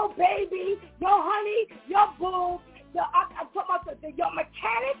 your baby, your honey, your boo, I'm talking about your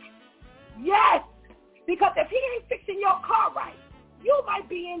mechanic, yes, because if he ain't fixing your car right, you might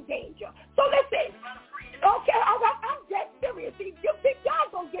be in danger. So listen, okay, I'm dead serious. You think y'all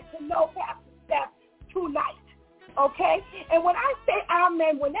gonna get to know Pastor Steph tonight, okay? And when I say our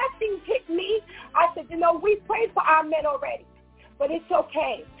men, when that thing hit me, I said, we prayed for our men already, but it's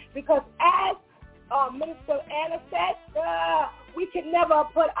okay because as Minister Anna said, we can never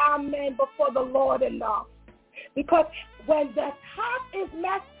put our men before the Lord enough. Because when the top is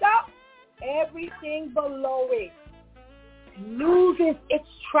messed up, everything below it loses its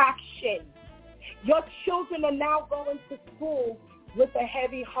traction. Your children are now going to school with a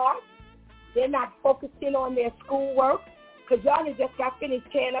heavy heart. They're not focusing on their schoolwork because y'all just got finished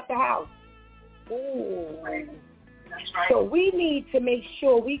tearing up the house. Ooh. That's right. So we need to make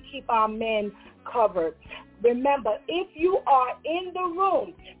sure we keep our men covered. Remember, if you are in the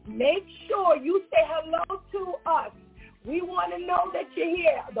room, make sure you say hello to us. We want to know that you're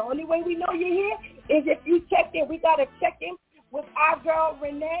here. The only way we know you're here is if you check in. We got to check in with our girl,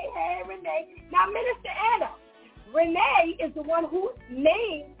 Renee. Hey, Renee. Now, Minister Anna, Renee is the one who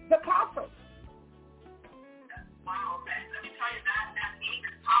named the conference. Wow, let me tell you that name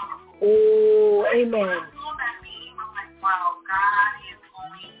is powerful. Oh, amen. When I saw that name, I'm like, wow, God is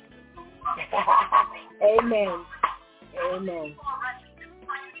going to do Amen. Amen.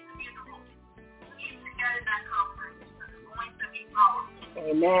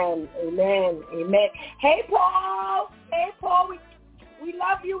 Amen. Amen. Amen. Hey, Paul. Hey, Paul. We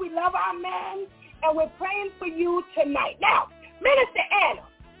love you. We love our men. And we're praying for you tonight. Now, Minister Anna,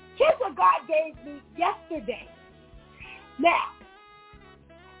 here's what God gave me yesterday. Now,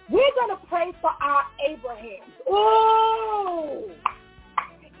 we're going to pray for our Abrahams. Oh!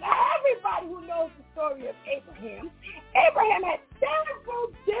 Now, everybody who knows the story of Abraham had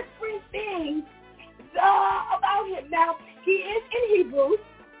several different things about him. Now, he is in Hebrews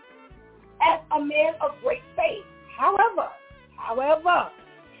as a man of great faith. However,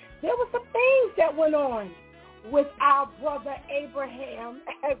 there were some things that went on with our brother Abraham,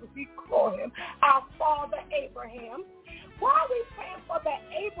 as we call him, our father Abraham. Why are we praying for the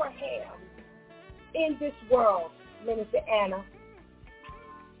Abraham in this world, Minister Anna?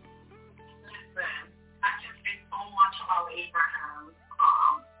 Listen, I can speak so much about Abraham.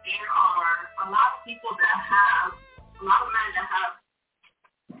 There are a lot of people that have, a lot of men that have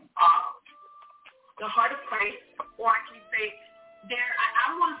the heart of Christ, or I can say, I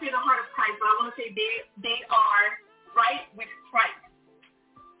don't want to say the heart of Christ, but I want to say they are right with Christ.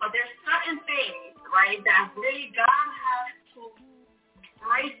 But there's certain things, right, that really God has to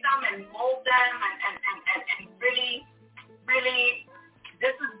raise them and mold them and really, really,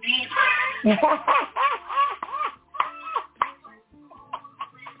 this is deep. What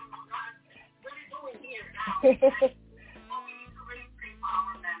we need to really pray for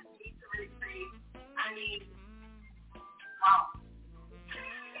our men. We need to really pray. Wow.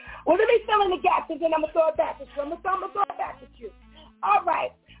 Well, let me fill in the gaps, and then I'm going to throw it back at you. All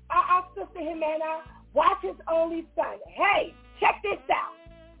right. Our sister Jimena, watch his only son. Hey, check this out.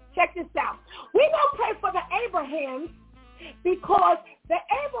 We're going to pray for the Abrahams because the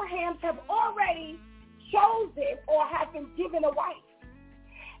Abrahams have already chosen or have been given a wife.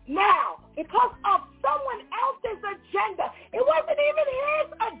 Now, because of someone else's agenda, it wasn't even his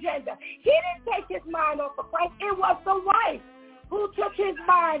agenda. He didn't take his mind off of Christ. It was the wife who took his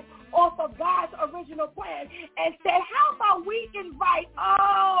mind off of God's original plan and said, how about we invite,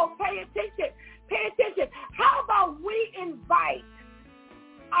 pay attention. How about we invite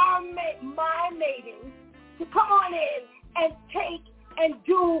my maidens to come on in and take and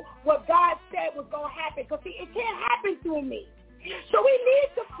do what God said was going to happen. Because, see, it can't happen through me. So we need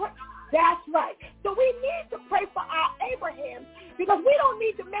to pray. That's right. So we need to pray for our Abraham, because we don't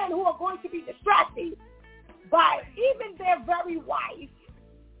need the men who are going to be distracted by even their very wife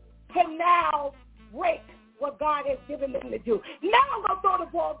to now break what God has given them to do. Now I'm going to throw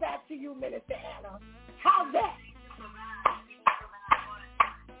the ball back to you, Minister Anna. How's that?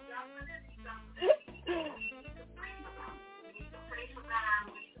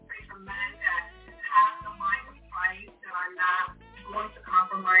 Going to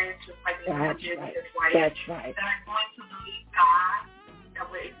compromise just like his wife. That's right. That are going to believe God.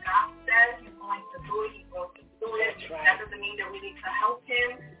 That what God says, he's going to do it. He's going to do it. That's right. That doesn't mean that we need to help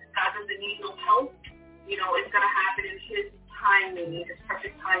him. God doesn't need no help. You know, it's going to happen in his timing, his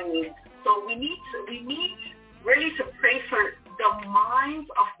perfect timing. So we need really to pray for the minds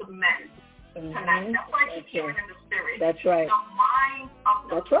of the men tonight. That's why I keep hearing in the spirit. That's right. The minds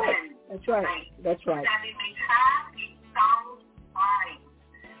of the men. That's right. Right? That's right. That they may have a sound mind,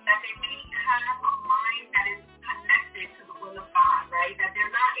 that they may have a mind that is connected to the will of God, right? That they're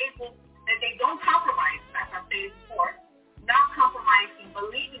not able, that they don't compromise, as I said before, not compromising,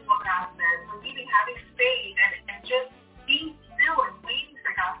 believing what God says, believing, having faith, and just being still and waiting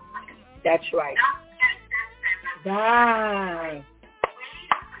for God's plan. That's right. That's right.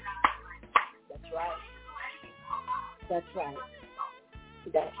 That's right. That's right.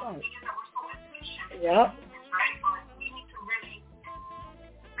 That's right. Yep.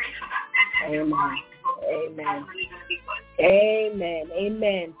 Amen. Amen. Amen.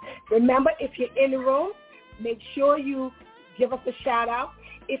 Amen. Remember, if you're in the room, make sure you give us a shout out.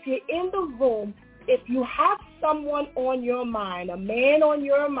 If you're in the room, if you have someone on your mind, a man on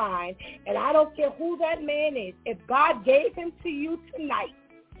your mind, and I don't care who that man is, if God gave him to you tonight,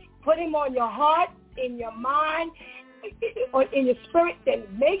 put him on your heart, in your mind, or in your spirit, then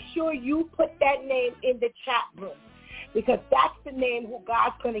make sure you put that name in the chat room, because that's the name who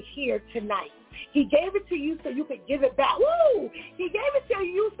God's going to hear tonight. He gave it to you so you could give it back. Woo! He gave it to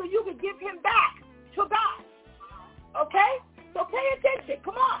you so you could give him back to God. Okay? So pay attention.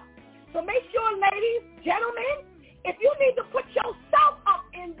 Come on. So make sure, ladies, gentlemen, if you need to put yourself up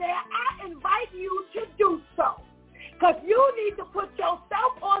in there, I invite you to do so, because you need to put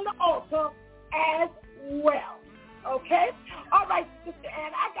yourself on the altar as well. Okay? All right, Sister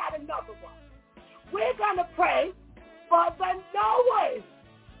Ann, I got another one. We're going to pray for the Noahs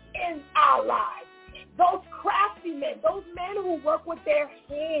in our lives. Those crafty men, those men who work with their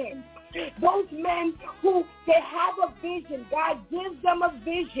hands, those men who they have a vision. God gives them a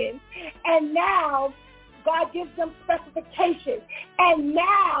vision, and now God gives them specifications, and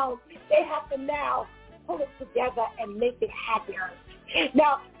now they have to now pull it together and make it happen.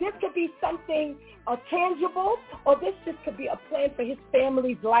 Now, this could be something tangible, or this just could be a plan for his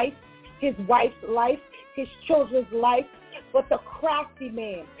family's life, his wife's life, his children's life. But the crafty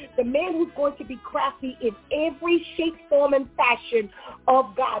man, the man who's going to be crafty in every shape, form, and fashion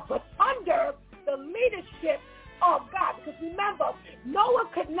of God, but under the leadership of God. Because remember, Noah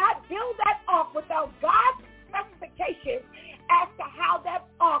could not build that ark without God's specifications as to how that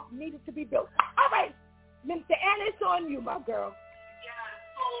ark needed to be built. All right, Minister Anna, it's on you, my girl.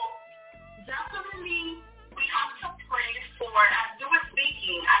 So definitely we have to pray for, as you were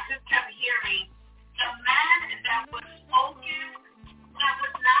speaking, I just kept hearing the man that was focused, that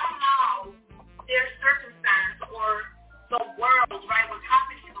would not allow their circumstance or the world, right, what's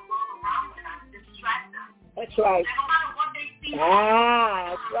happening in the world around them, distract them. That's right. And no matter what they see,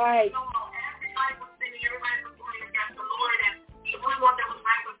 that's right. You know, everybody was sinning, everybody was going against the Lord, and the only one that was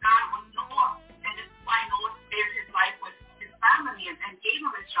right with God was Noah. And this is why Noah spared his life with his family and gave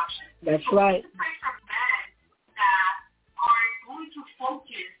him instructions. That's so right. We need to pray for men that are going to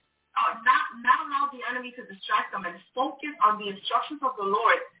focus, not allow the enemy to distract them, and focus on the instructions of the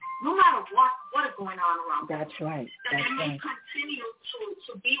Lord, no matter what is going on around them. That's right. That they may continue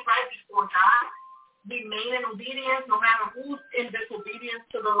to be right before God, remain in obedience, no matter who's in disobedience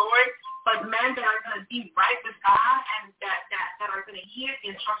to the Lord, but men that are going to be right with God and that are going to hear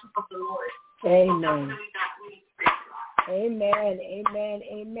the instructions of the Lord. Amen. So that we pray for God. Amen, amen,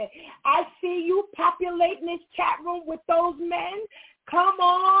 amen. I see you populating this chat room with those men. Come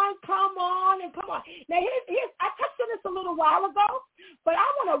on, and come on. Now, here's I touched on this a little while ago, but I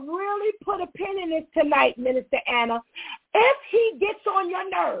want to really put a pin in this tonight, Minister Anna. If he gets on your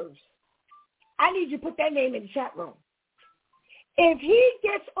nerves, I need you to put that name in the chat room. If he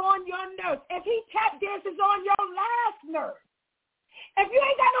gets on your nerves, if he tap dances on your last nerve, if you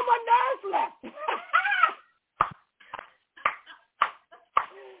ain't got no more nerves left,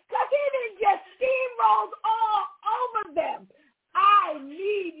 because he didn't just steamrolls all over them. I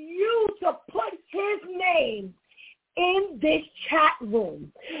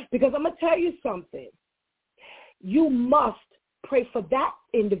room, because I'm going to tell you something. You must pray for that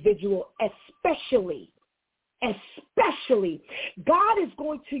individual, especially. God is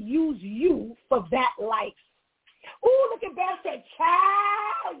going to use you for that life. Ooh, look at Beth said,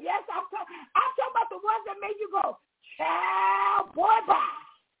 child. Yes, I'm talking about the ones that made you go, child, boy, bye.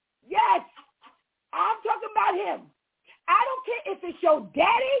 Yes, I'm talking about him. I don't care if it's your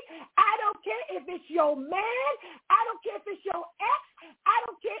daddy. I don't care if it's your man. I don't care if it's your ex. I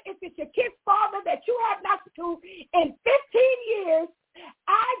don't care if it's your kid's father that you have not to in 15 years.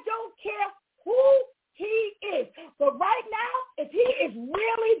 I don't care who he is. But right now, if he is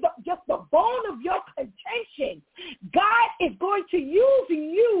really just the bone of your contention, God is going to use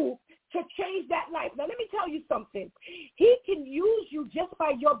you to change that life. Now, let me tell you something. He can use you just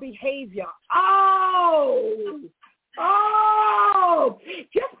by your behavior.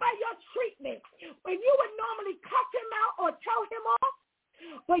 Just by your treatment. When you would normally cut him out or tell him off,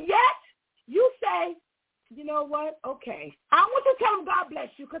 but yet you say, you know what? Okay. I want you to tell him God bless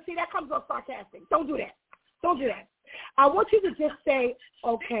you, because, see, that comes off sarcastic. Don't do that. I want you to just say,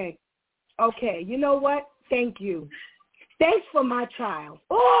 okay, you know what? Thank you. Thanks for my child.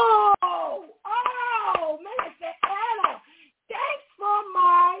 Minister Anna, thanks for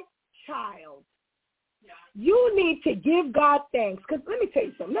my child. You need to give God thanks. Because let me tell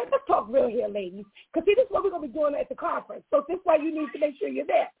you something. Let's talk real here, ladies. Because, see, this is what we're going to be doing at the conference. So this is why you need to make sure you're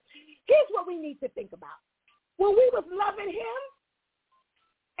there. Here's what we need to think about. When we was loving him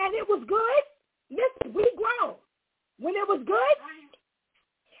and it was good, listen, we grown. When it was good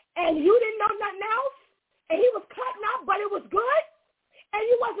and you didn't know nothing else and he was cutting up, but it was good, and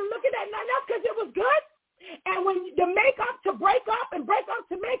you wasn't looking at nothing else because it was good, and when the makeup to break up and break up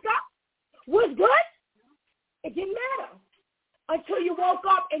to make up was good, it didn't matter until you woke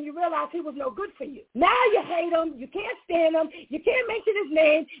up and you realized he was no good for you. Now you hate him. You can't stand him. You can't mention his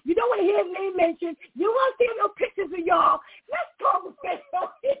name. You don't want to hear his name mentioned. You won't see no pictures of y'all. Let's talk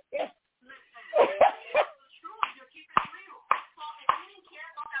about this.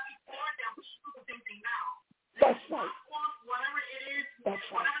 That's right. Whatever it is, that's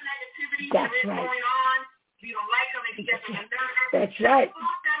right. whatever negativity that's is right. going on, you don't like them, and you get them in there. That's right.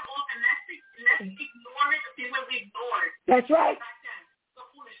 Let's ignore it. See what we ignored. That's right. The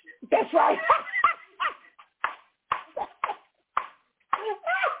foolishness. That's right.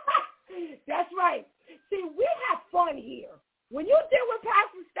 That's right. See, we have fun here. When you deal with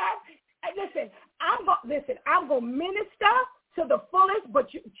pastor stuff, I'm gonna minister to the fullest, but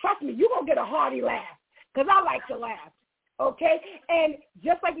trust me, you're gonna get a hearty laugh, because I like to laugh. Okay? And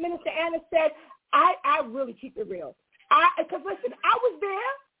just like Minister Anna said, I really keep it real. Because listen, I was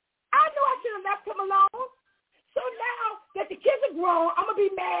there. I knew I should have left him alone. So now that the kids are grown, I'm going to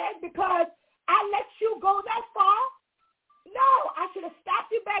be mad because I let you go that far. No, I should have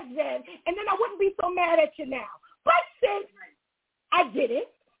stopped you back then, and then I wouldn't be so mad at you now. But since I did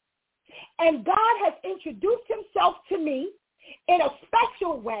it, and God has introduced himself to me in a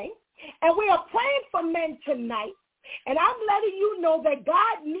special way, and we are praying for men tonight, and I'm letting you know that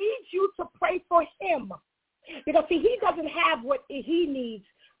God needs you to pray for him. Because, see, he doesn't have what he needs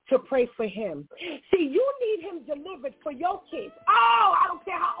to pray for him. See, you need him delivered for your kids. Oh, I don't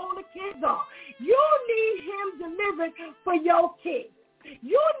care how old the kids are. You need him delivered for your kids.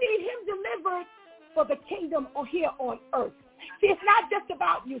 You need him delivered for the kingdom here on earth. See, it's not just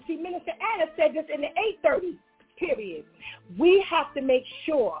about you. See, Minister Anna said this in the 8:30 period. We have to make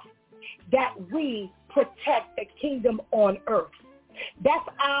sure that we protect the kingdom on earth.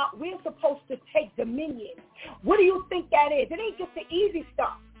 We're supposed to take dominion. What do you think that is? It ain't just the easy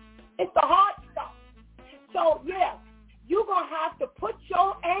stuff. It's the hard stuff. So, yeah, you're going to have to put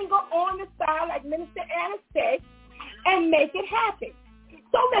your anger on the side, like Minister Anna said, and make it happen.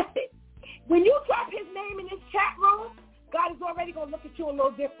 So listen, when you drop his name in this chat room, God is already going to look at you a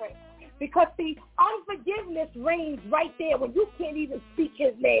little different. Because, see, unforgiveness reigns right there when you can't even speak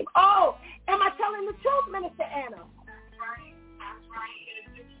his name. Oh, am I telling the truth, Minister Anna? That's right. That's right.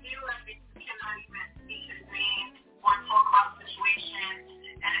 If you feel like you cannot even speak his name or talk about the situation,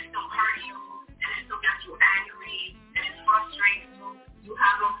 and it still hurts you, and it still gets you angry, and it frustrates you, you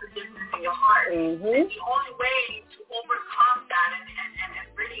have no forgiveness in your heart. Mm-hmm. And the only way to overcome that and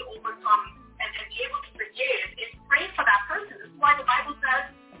really overcome and be able to forgive is pray for that person. This is why the Bible says,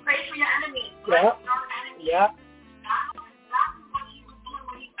 pray for your enemies. Bless your enemies. Yep. That's what he was doing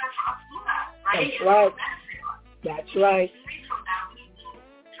when he said for us to do that, right? That's right. That's right. Free from that. We need to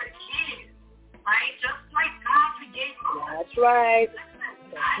forgive, right? Just like God forgave us. That's right. Listen,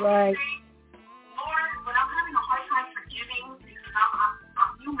 that's right. Say, Lord, when I'm having a hard time forgiving because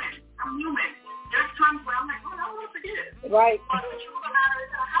I'm human. There's times where I'm like, Lord, I don't want to forgive. Right. But the truth of the matter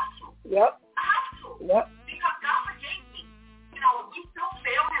is I have to. Yep. I have to. Yep. Because God forgave me. You know, we still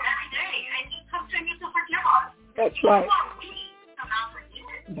fail Him every day, and He continues to forgive us. That's right. Who are we to not forgive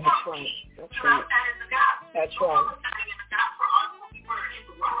it? That's right. That's to right. not stand in the gap. That's No right. one was standing in the gap for us when we were in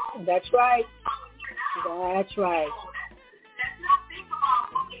the world. That's right. That's That's right. Let's not think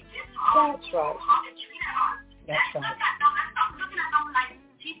about what they did to us. That's right. How they treated us. That's Let's right. look at them. Let's stop looking at them like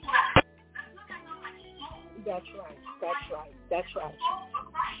people that. Let's look at them like souls. That's right. That's right. That's right. Souls for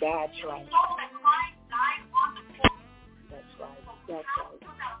Christ. That's right. Souls that Christ died on the cross. That's right. So That's we have right. to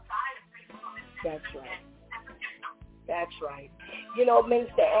look outside and pray for them and That's right. and forgive them. That's right. You know,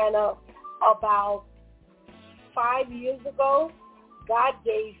 Minister Anna, about 5 years ago, God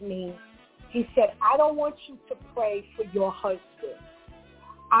gave me, He said, I don't want you to pray for your husband.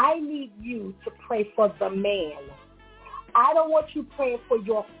 I need you to pray for the man. I don't want you praying for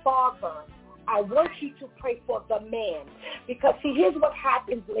your father. I want you to pray for the man. Because, see, here's what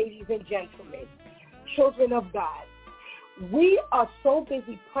happens, ladies and gentlemen, children of God. We are so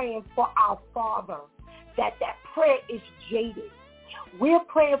busy praying for our father that prayer is jaded. We're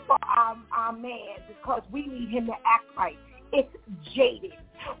praying for our man because we need him to act right. It's jaded.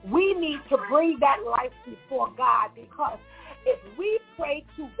 We need to bring that life before God, because if we pray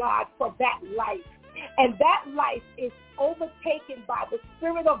to God for that life, and that life is overtaken by the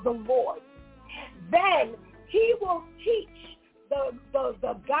Spirit of the Lord, then He will teach,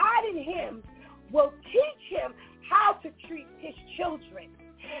 the God in him will teach him how to treat his children.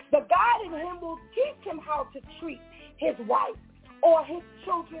 The God in him will teach him how to treat his wife, or his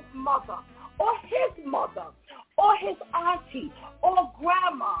children's mother, or his mother, or his auntie, or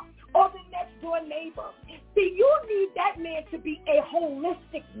grandma, or the next door neighbor. See, you need that man to be a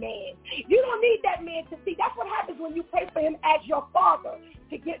holistic man. You don't need that man to see. That's what happens when you pray for him as your father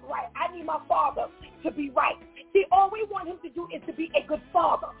to get right. I need my father to be right. See, all we want him to do is to be a good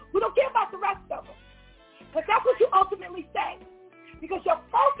father. We don't care about the rest of them, because that's what you ultimately say. Because your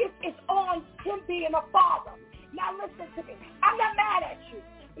focus is on him being a father. Now listen to me. I'm not mad at you.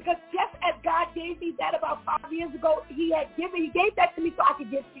 Because just as God gave me that about 5 years ago, He gave that to me so I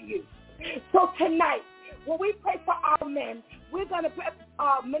could give to you. So tonight, when we pray for our men, we're going to pray,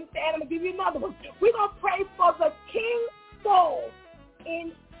 Minister Anna, I'm going to give you another one. We're going to pray for the king souls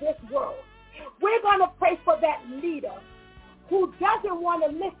in this world. We're going to pray for that leader who doesn't want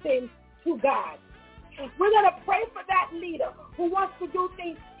to listen to God. We're going to pray for that leader who wants to do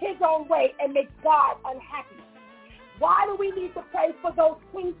things his own way and make God unhappy. Why do we need to pray for those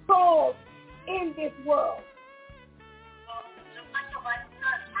king souls in this world? Well, just like the Bible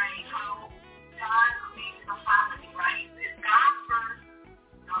says, right, how God created the family, right? It's God first,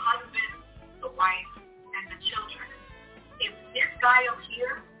 the husband, the wife, and the children. If this guy up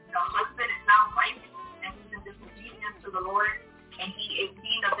here, the husband, is not right, and he's in disobedience to the Lord, and he is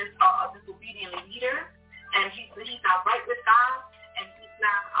being a disobedient leader, and he's not right with God, and he's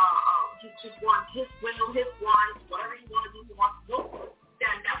not, he just wants his will, his wants, whatever he wants to do, he wants to do,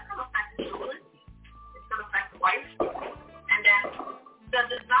 then that's going to affect the children. It's going to affect the wife. And then the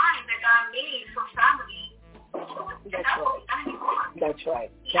design that God made for family, that's what the enemy wants. That's right.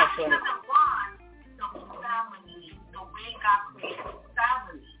 He actually doesn't want the whole family the way God created the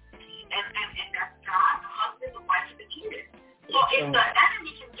family. And that's God, the husband, the wife, and the kids. So if the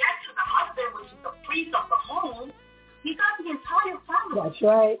enemy can get to the husband, which is the priest of the home, he got the entire family. That's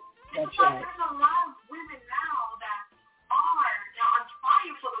right. That's right. There's a lot of women now that are on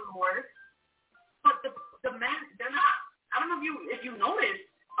fire for the Lord, but the men, they're not. I don't know if you noticed,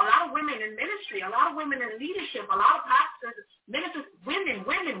 a lot of women in ministry, a lot of women in leadership, a lot of pastors, ministers, women.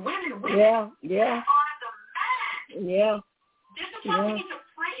 Yeah. Are the men. Yeah. This is why we need to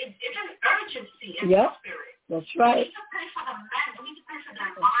pray. It's an urgency in the spirit. That's right. We need to pray for the men. We need to pray for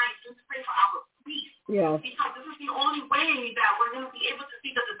their minds. We need to pray for our priests. Yeah. Because this is the only way that we're going to be able to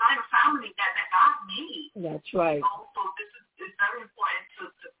see the design of family that God made. That's right. So this is very important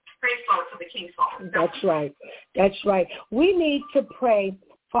to pray for the king soul. That's right. That's right. We need to pray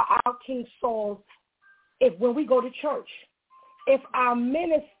for our king souls when we go to church. If our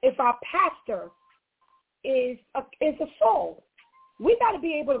pastor is a soul, we got to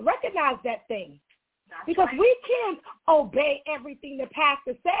be able to recognize that thing. Because we can't obey everything the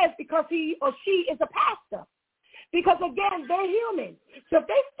pastor says because he or she is a pastor. Because, again, they're human. So if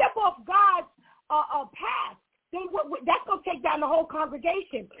they step off God's path, then that's going to take down the whole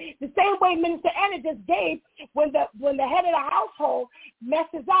congregation. The same way Minister Anna just gave, when the head of the household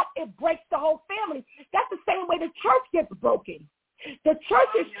messes up, it breaks the whole family. That's the same way the church gets broken. The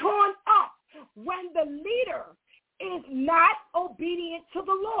church is torn up when the leader is not obedient to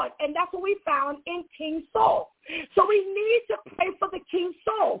the Lord. And that's what we found in King Saul. So we need to pray for the King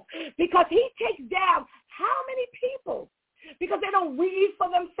Saul because he takes down how many people? Because they don't read for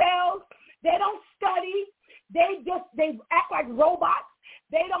themselves. They don't study. They act like robots.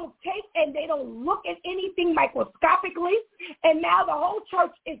 They don't take and they don't look at anything microscopically. And now the whole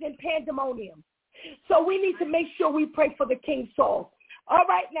church is in pandemonium. So we need to make sure we pray for the King Saul. All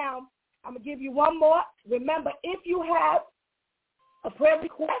right, now, I'm going to give you one more. Remember, if you have a prayer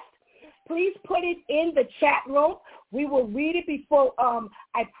request, please put it in the chat room. We will read it before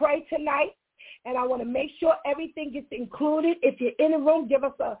I pray tonight. And I want to make sure everything gets included. If you're in the room, give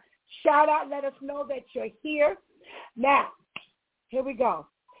us a shout out. Let us know that you're here. Now, here we go.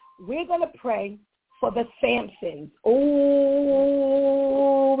 We're going to pray for the Samsons.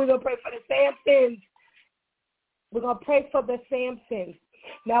 Oh, we're going to pray for the Samsons. We're going to pray for the Samsons.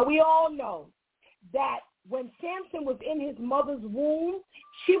 Now, we all know that when Samson was in his mother's womb,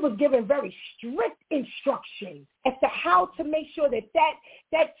 she was given very strict instructions as to how to make sure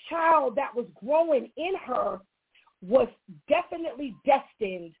that child that was growing in her was definitely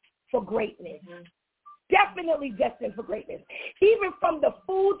destined for greatness. Mm-hmm. Definitely destined for greatness. Even from the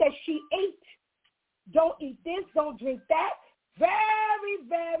food that she ate, don't eat this, don't drink that. Very,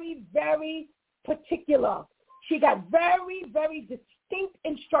 very, very particular. She got very, very distinct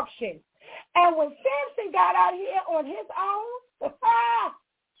instructions. And when Samson got out here on his own,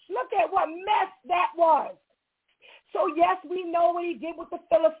 look at what mess that was. So, yes, we know what he did with the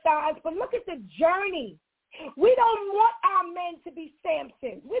Philistines, but look at the journey. We don't want our men to be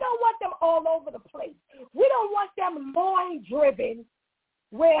Samsons. We don't want them all over the place. We don't want them loin-driven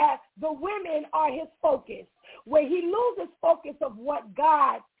where the women are his focus, where he loses focus of what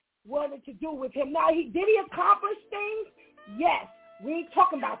God wanted to do with him. Now, did he accomplish things? Yes. We ain't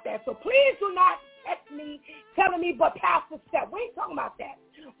talking about that. So please do not text me telling me but Pastor Steph. We ain't talking about that.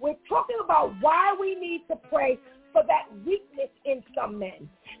 We're talking about why we need to pray for that weakness in some men.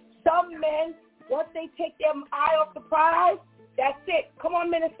 Some men, once they take their eye off the prize, that's it. Come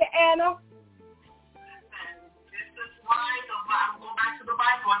on, Minister Anna. This is why I'm going back to the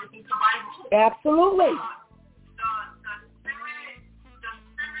Bible. I think the Bible. Absolutely. The spirit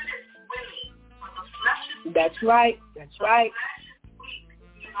is willing, but the flesh is weak. That's right. That's right. The flesh is weak.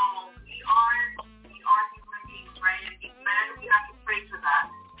 You know, we are human beings, right? And these men, we have to pray for that.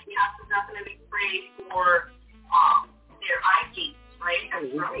 We have to definitely pray for their eye gates, right? That's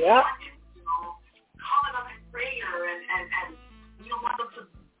very important. You know, calling them in prayer, and we don't want them to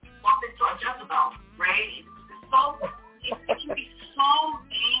bump into a Jezebel, right? It can be so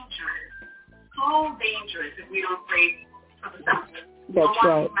dangerous if we don't pray for the Samson. That's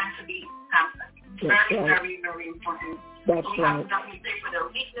right. It's meant to be Samson. Very, very important. That's so we have to definitely pray for their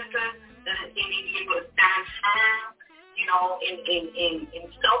weaknesses, that they may be able to stand firm, you know, in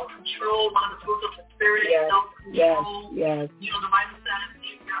self-control. One of the fruits of the Spirit is self-control. Yes. You know, the Bible says,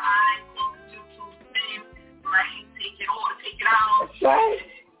 if your eye causes you to sin, right, take it on, take it out. That's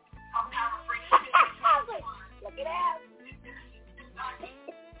right. I'm paraphrasing. Look at that. Exactly.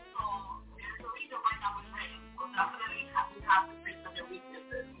 So there's a reason why that was written. So definitely we have to pray for their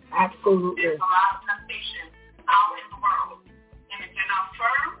weaknesses. Absolutely. There's a lot of temptation out in the world. And if you're not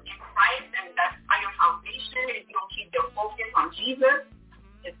firm in Christ and that's your foundation, if you don't keep your focus on Jesus,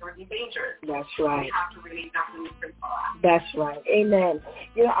 it's going to be dangerous. That's right. We have to really definitely pray for that. That's right. Amen.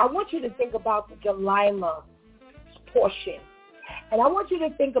 You know, I want you to think about the Delilah portion. And I want you to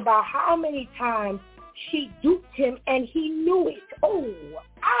think about how many times she duped him and he knew it. Oh,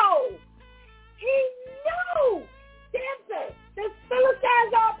 he knew. Samson, the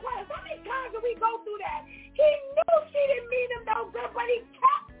Philistines are playing. How many times did we go through that? He knew she didn't mean him no good, but he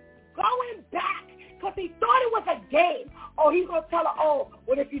kept going back because he thought it was a game. Oh, he's going to tell her,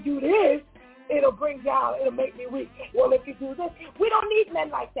 well, if you do this, it'll make me weak. Well, if you do this, we don't need men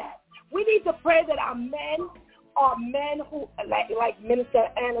like that. We need to pray that our men are men who, like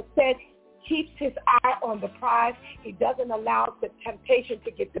Minister Anna said, keeps his eye on the prize. He doesn't allow the temptation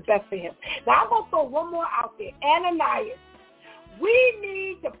to get the best of him. Now, I'm going to throw one more out there. Ananias. We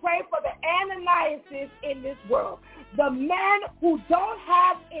need to pray for the Ananiases in this world. The men who don't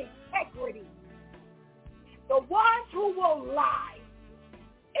have integrity. The ones who will lie.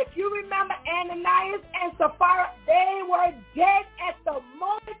 If you remember Ananias and Sapphira, they were dead at the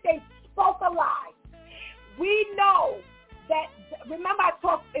moment they spoke a lie. We know that, remember I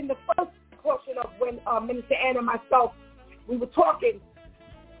talked in the first portion of when Minister Anna and myself, we were talking,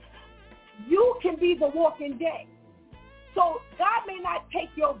 you can be the walking dead. So God may not take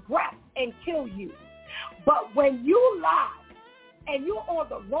your breath and kill you, but when you lie and you're on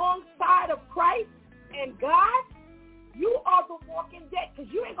the wrong side of Christ and God, You are the walking dead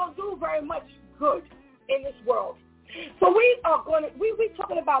because you ain't going to do very much good in this world. So we're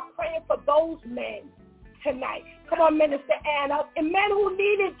talking about praying for those men tonight. Come on, Minister Anna. And men who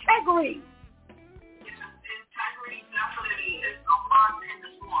need integrity. Integrity definitely is a must in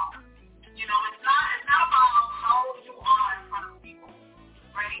this walk. You know, it's not about how you are in front of people,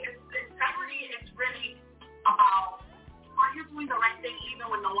 right? Integrity is really about, are you doing the right thing even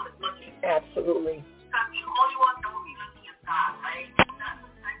when no one is looking? Absolutely. Because the only one that will be looking is God, right? That's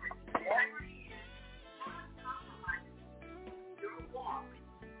integrity. Integrity is not compromising your walk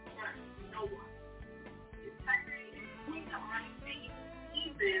for no one. Integrity is doing the right thing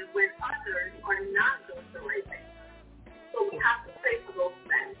even when others are not doing the right thing. So we have to pray for those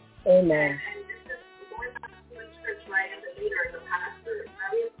men. Amen. And this is going back to the church, right, and the leader, the pastor. It's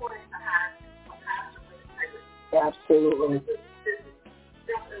very important to have a pastor with integrity. Absolutely. This is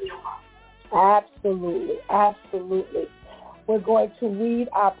definitely a must. Absolutely. Absolutely. We're going to read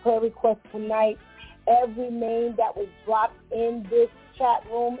our prayer request tonight. Every name that was dropped in this chat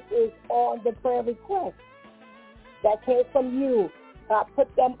room is on the prayer request. That came from you. God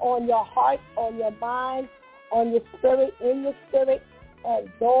put them on your heart, on your mind, on your spirit, in your spirit.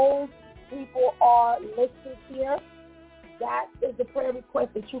 And those people are listed here. That is the prayer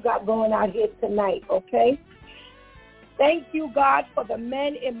request that you got going out here tonight, okay? Thank you, God, for the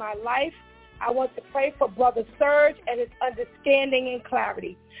men in my life. I want to pray for Brother Serge and his understanding and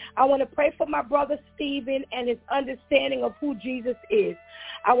clarity. I want to pray for my brother Stephen and his understanding of who Jesus is.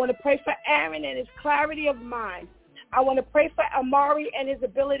 I want to pray for Aaron and his clarity of mind. I want to pray for Amari and his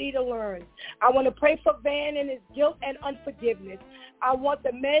ability to learn. I want to pray for Van and his guilt and unforgiveness. I want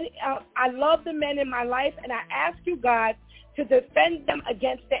the men, I love the men in my life, and I ask you, God, to defend them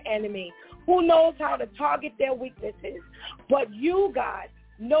against the enemy. Who knows how to target their weaknesses? But you, God,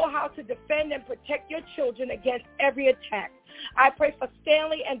 know how to defend and protect your children against every attack. I pray for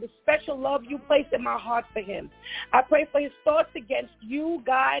Stanley and the special love you place in my heart for him. I pray for his thoughts against you,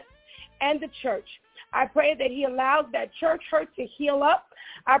 God, and the church. I pray that he allows that church hurt to heal up.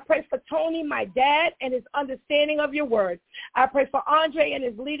 I pray for Tony, my dad, and his understanding of your word. I pray for Andre and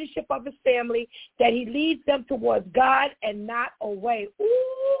his leadership of his family, that he leads them towards God and not away.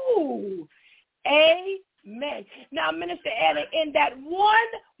 Ooh, amen. Now, Minister Anna, in that one,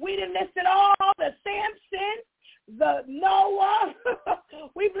 we done listed all the Samson, the Noah.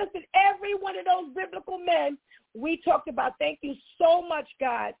 We've listed every one of those biblical men we talked about. Thank you so much,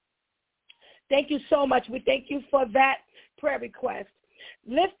 God. Thank you so much. We thank you for that prayer request.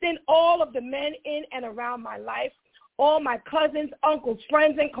 Lifting all of the men in and around my life, all my cousins, uncles,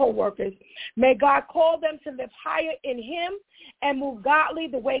 friends, and co-workers. May God call them to live higher in him and move godly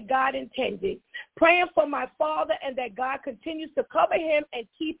the way God intended. Praying for my father and that God continues to cover him and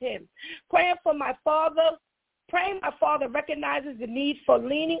keep him. Praying my father recognizes the need for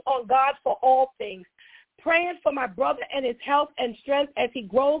leaning on God for all things. Praying for my brother and his health and strength as he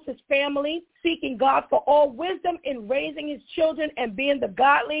grows his family, seeking God for all wisdom in raising his children and being the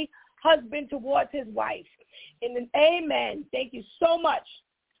godly husband towards his wife. Amen. Thank you so much.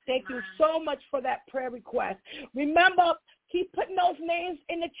 Thank you so much for that prayer request. Remember, keep putting those names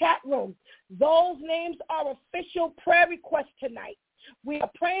in the chat room. Those names are official prayer requests tonight. We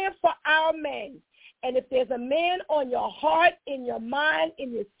are praying for our men. And if there's a man on your heart, in your mind,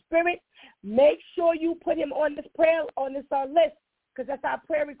 in your spirit, make sure you put him on this list, because that's our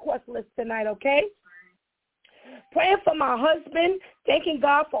prayer request list tonight, okay? Praying for my husband, thanking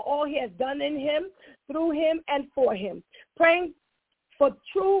God for all he has done in him, through him, and for him. Praying for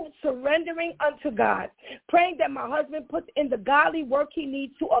true surrendering unto God. Praying that my husband puts in the godly work he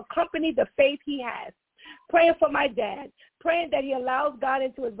needs to accompany the faith he has. Praying for my dad. Praying that he allows God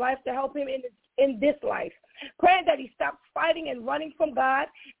into his life to help him in this life. Praying that he stops fighting and running from God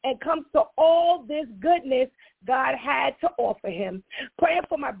and comes to all this goodness God had to offer him. Praying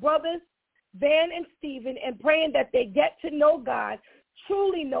for my brothers, Van and Stephen, and praying that they get to know God,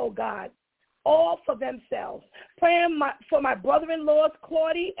 truly know God, all for themselves. Praying for my brother-in-laws,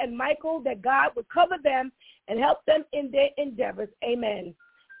 Claudie and Michael, that God would cover them and help them in their endeavors. Amen.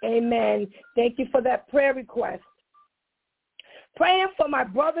 Amen. Thank you for that prayer request. Praying for my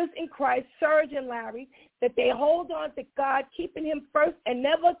brothers in Christ, Serge and Larry, that they hold on to God, keeping him first and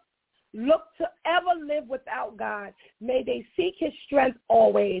never look to ever live without God. May they seek his strength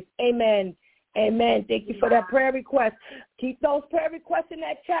always. Amen. Amen. Thank you for that prayer request. Keep those prayer requests in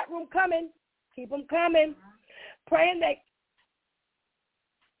that chat room coming. Keep them coming. Praying that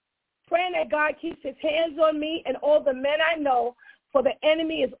God keeps his hands on me and all the men I know, for the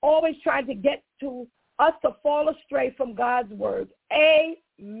enemy is always trying to get to us to fall astray from God's word.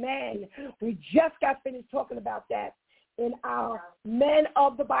 Amen. We just got finished talking about that in our men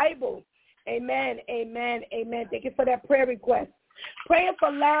of the Bible. Amen, amen, amen. Thank you for that prayer request. Praying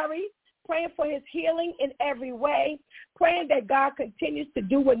for Larry, praying for his healing in every way, praying that God continues to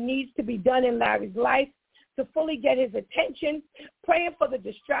do what needs to be done in Larry's life to fully get his attention, praying for the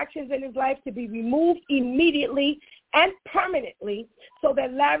distractions in his life to be removed immediately and permanently so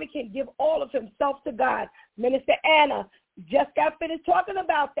that Larry can give all of himself to God. Minister Anna just got finished talking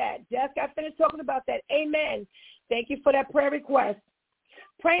about that. Amen. Thank you for that prayer request.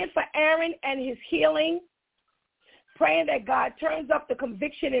 Praying for Aaron and his healing, praying that God turns up the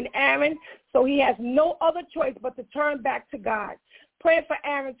conviction in Aaron so he has no other choice but to turn back to God. Praying for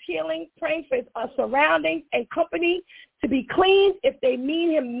Aaron's healing, praying for his surroundings and company to be cleansed if they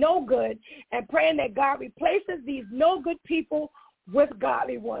mean him no good, and praying that God replaces these no good people with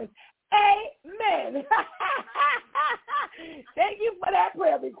godly ones. Amen. Thank you for that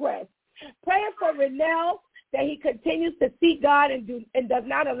prayer request. Praying for Renell that he continues to seek God and does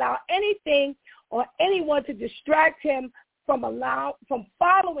not allow anything or anyone to distract him from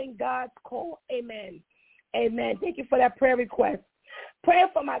following God's call. Amen. Amen. Thank you for that prayer request. Praying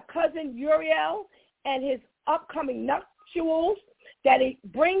for my cousin Uriel and his upcoming nuptials, that it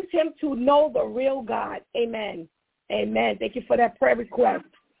brings him to know the real God. Amen. Amen. Thank you for that prayer request.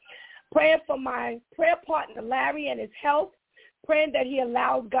 Praying for my prayer partner Larry and his health, praying that he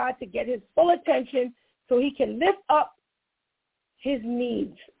allows God to get his full attention so he can lift up his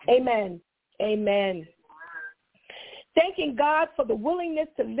needs. Amen. Amen. Thanking God for the willingness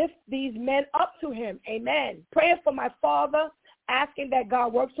to lift these men up to him. Amen. Praying for my father, asking that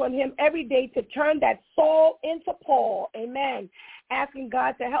God works on him every day to turn that Saul into Paul. Amen. Asking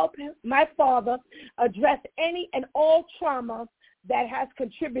God to help him, my father, address any and all trauma that has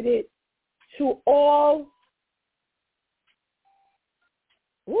contributed to all.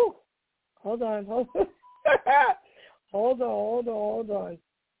 Woo. Hold on. Hold on.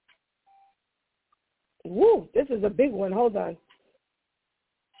 Woo, this is a big one. Hold on.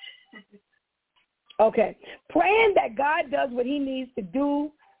 Okay. Praying that God does what he needs to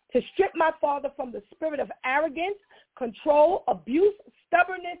do to strip my father from the spirit of arrogance, control, abuse,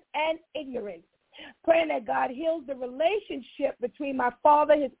 stubbornness, and ignorance. Praying that God heals the relationship between my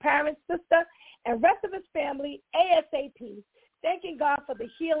father, his parents, sister, and rest of his family ASAP. Thanking God for the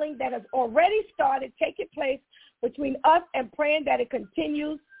healing that has already started taking place between us and praying that it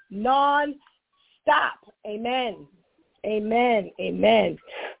continues non-stop. Amen. Amen. Amen.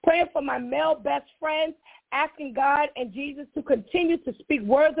 Praying for my male best friends, asking God and Jesus to continue to speak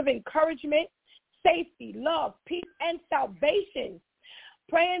words of encouragement, safety, love, peace, and salvation.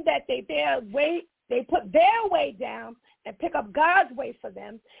 Praying that they put their way down and pick up God's way for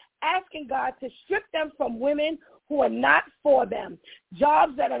them, asking God to strip them from women who are not for them,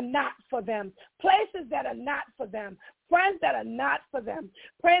 jobs that are not for them, places that are not for them, friends that are not for them,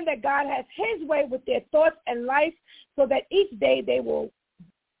 praying that God has his way with their thoughts and life so that each day they will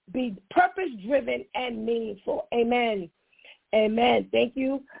be purpose-driven and meaningful. Amen. Amen. Thank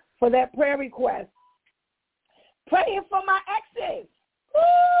you for that prayer request. Praying for my exes.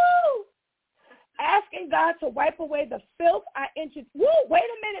 Woo! Asking God to wipe away the filth I introduced. Woo! Wait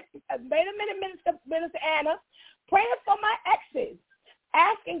a minute, Minister Anna. Praying for my exes.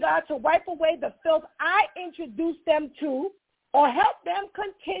 Asking God to wipe away the filth I introduced them to or help them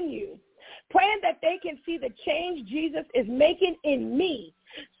continue. Praying that they can see the change Jesus is making in me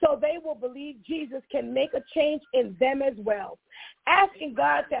so they will believe Jesus can make a change in them as well. Asking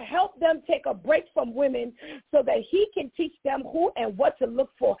God to help them take a break from women so that he can teach them who and what to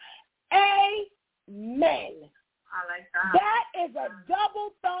look for. Amen. I like that. That is a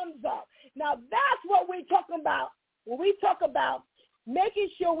double thumbs up. Now, that's what we're talking about when we talk about making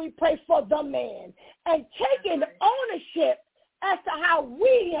sure we pray for the man and taking ownership as to how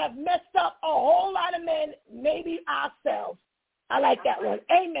we have messed up a whole lot of men, maybe ourselves. I like that one.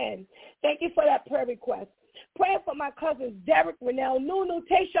 Amen. Thank you for that prayer request. Praying for my cousins Derek, Renell, Nunu,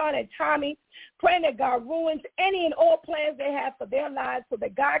 Tayshawn, and Tommy. Praying that God ruins any and all plans they have for their lives so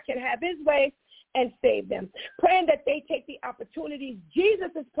that God can have his way and save them. Praying that they take the opportunities Jesus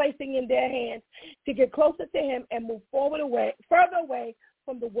is placing in their hands to get closer to him and move further away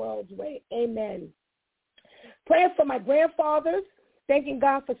from the world's way. Amen. Praying for my grandfathers, thanking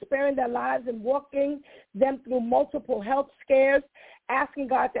God for sparing their lives and walking them through multiple health scares, asking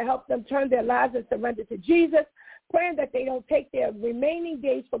God to help them turn their lives and surrender to Jesus, praying that they don't take their remaining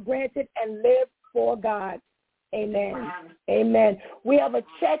days for granted and live for God. Amen. Wow. Amen. We have a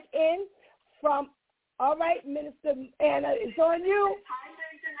check-in from, all right, Minister Anna, it's on you.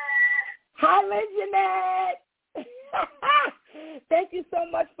 Hi, Jeanette. Thank you so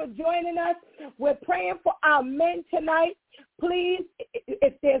much for joining us. We're praying for our men tonight. Please,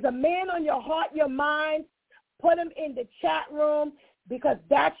 if there's a man on your heart, your mind, put him in the chat room because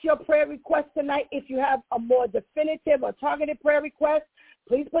that's your prayer request tonight. If you have a more definitive or targeted prayer request,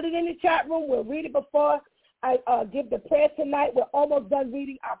 please put it in the chat room. We'll read it before I give the prayer tonight. We're almost done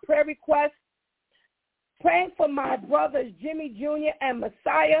reading our prayer requests. Praying for my brothers Jimmy Jr. and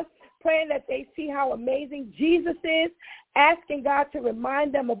Messiah, praying that they see how amazing Jesus is, asking God to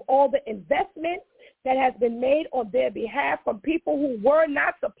remind them of all the investment that has been made on their behalf from people who were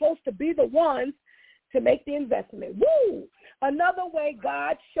not supposed to be the ones to make the investment. Woo! Another way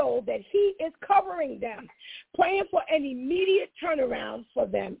God showed that he is covering them. Praying for an immediate turnaround for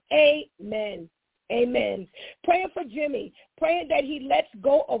them. Amen. Amen. Praying for Jimmy, praying that he lets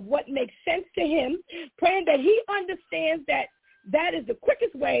go of what makes sense to him, praying that he understands that that is the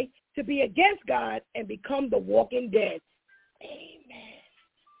quickest way to be against God and become the walking dead.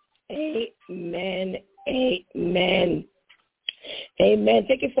 Amen. Amen. Amen. Amen.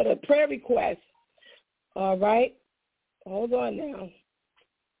 Thank you for the prayer request. All right. Hold on now.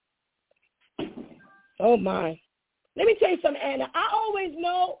 Oh, my. Let me tell you something, Anna. I always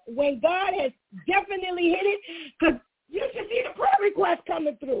know when God has definitely hit it because you should see the prayer request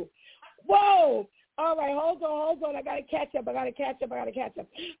coming through. Whoa. All right, hold on. I got to catch up.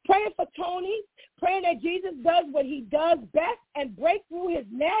 Praying for Tony, praying that Jesus does what he does best and break through his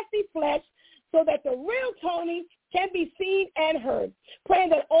nasty flesh so that the real Tony can be seen and heard. Praying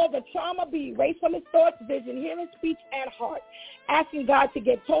that all the trauma be erased from his thoughts, vision, hearing, speech, and heart. Asking God to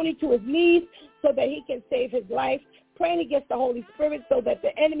get Tony to his knees so that he can save his life. Praying against the Holy Spirit so that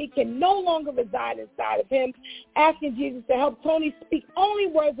the enemy can no longer reside inside of him. Asking Jesus to help Tony speak only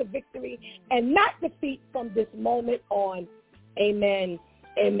words of victory and not defeat from this moment on. Amen.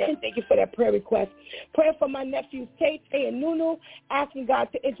 Amen. Thank you for that prayer request. Praying for my nephews, Tate and Nunu, asking God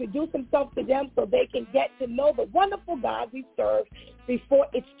to introduce himself to them so they can get to know the wonderful God we serve before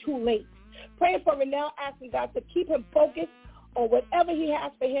it's too late. Praying for Renell, asking God to keep him focused on whatever he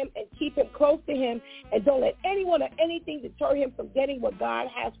has for him and keep him close to him and don't let anyone or anything deter him from getting what God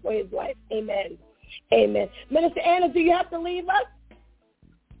has for his life. Amen. Amen. Minister Anna, do you have to leave us?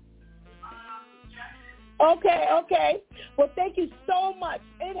 Okay. Well, thank you so much.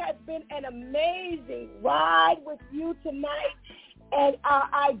 It has been an amazing ride with you tonight, and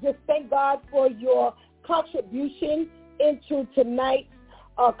I just thank God for your contribution into tonight's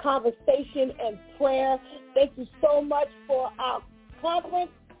conversation and prayer. Thank you so much for our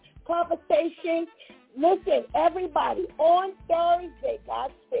conversation. Listen, everybody, on Thursday,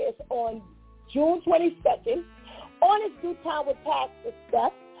 God says, on June 22nd, on His Due Time with Pastor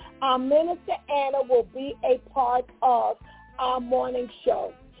Steph, our Minister Anna will be a part of our morning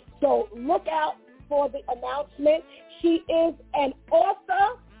show. So look out for the announcement. She is an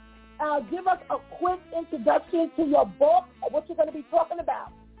author. Give us a quick introduction to your book or what you're going to be talking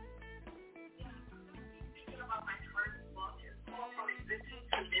about.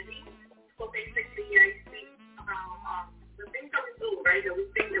 So basically, I speak about the things that we do, right? That we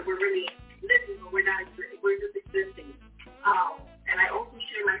think that we're really living, but we're not. We're just existing. And I also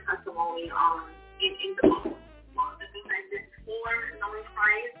share my testimony in the book. The things I did before knowing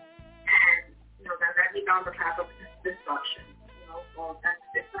Christ, and that led me down the path of destruction. So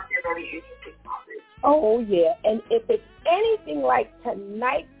it's not a very interesting topic. Oh yeah, and if it's anything like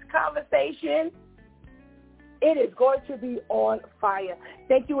tonight's conversation, it is going to be on fire.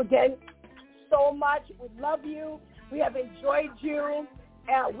 Thank you again so much. We love you. We have enjoyed you.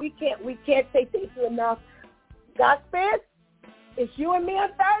 We can't say thank you enough. Godspeed. It's you and me on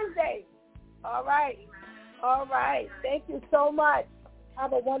Thursday. All right. Thank you so much.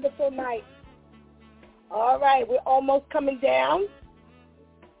 Have a wonderful night. All right. We're almost coming down.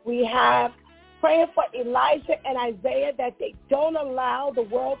 We have praying for Elijah and Isaiah that they don't allow the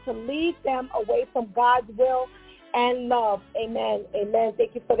world to lead them away from God's will and love. Amen.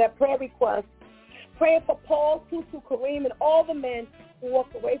 Thank you for that prayer request. Praying for Paul, Tutu, Kareem, and all the men who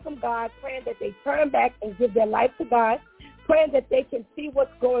walked away from God, praying that they turn back and give their life to God, praying that they can see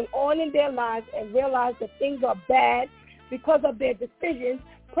what's going on in their lives and realize that things are bad because of their decisions,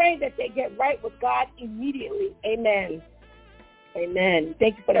 praying that they get right with God immediately. Amen.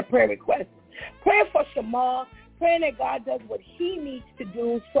 Thank you for that prayer request. Praying for Shamar, praying that God does what he needs to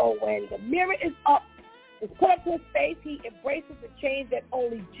do so when the mirror is put up to his face, he embraces the change that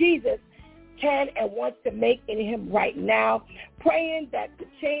only Jesus can and wants to make in him right now. Praying that the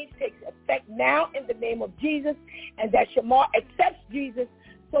change takes effect now in the name of Jesus and that Shamar accepts Jesus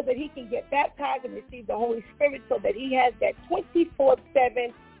so that he can get baptized and receive the Holy Spirit so that he has that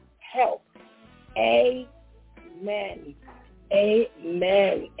 24/7 help. Amen.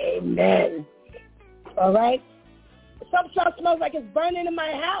 Amen. Amen. All right. Some stuff smells like it's burning in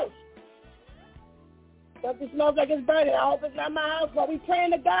my house. Something smells like it's burning. I hope it's not my house, but we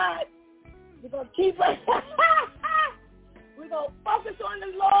praying to God. We're going to keep it. We're going to focus on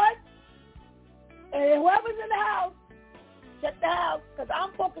the Lord. And whoever's in the house, check the house, because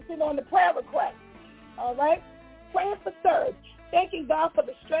I'm focusing on the prayer request. All right? Praying for Serge. Thanking God for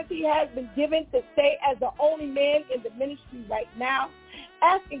the strength he has been given to stay as the only man in the ministry right now.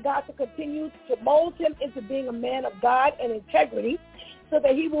 Asking God to continue to mold him into being a man of God and integrity so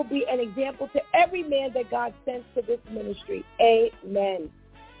that he will be an example to every man that God sends to this ministry. Amen.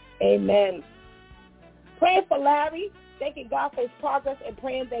 Amen. Praying for Larry. Thanking God for his progress and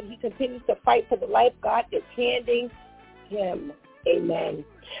praying that he continues to fight for the life God is handing him. Amen.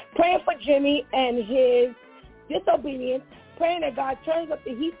 Praying for Jimmy and his disobedience. Praying that God turns up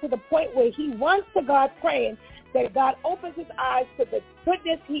the heat to the point where he runs to God, praying that God opens his eyes to the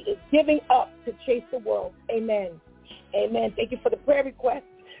goodness he is giving up to chase the world. Amen. Amen. Thank you for the prayer request.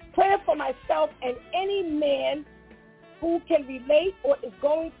 Prayer for myself and any man who can relate or is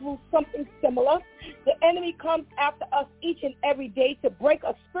going through something similar. The enemy comes after us each and every day to break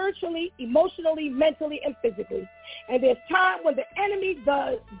us spiritually, emotionally, mentally, and physically. And there's time when the enemy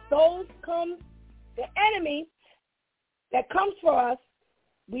that comes for us,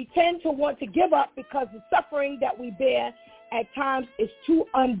 we tend to want to give up because the suffering that we bear at times is too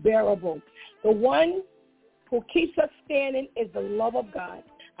unbearable. The one who keeps us standing is the love of God.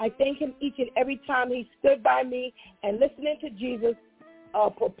 I thank him each and every time he stood by me and listening to Jesus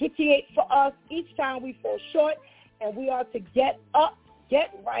propitiate for us each time we fall short, and we are to get up,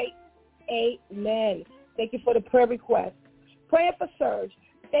 get right. Amen. Thank you for the prayer request. Praying for Serge.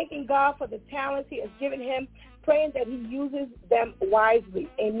 Thanking God for the talents he has given him, praying that he uses them wisely.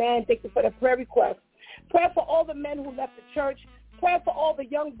 Amen. Thank you for the prayer request. Prayer for all the men who left the church. Prayer for all the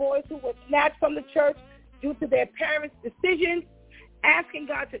young boys who were snatched from the church due to their parents' decisions. Asking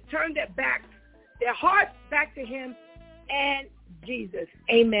God to turn their hearts back to him and Jesus.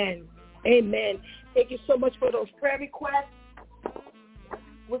 Amen. Amen. Thank you so much for those prayer requests.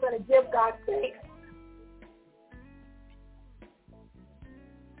 We're going to give God thanks.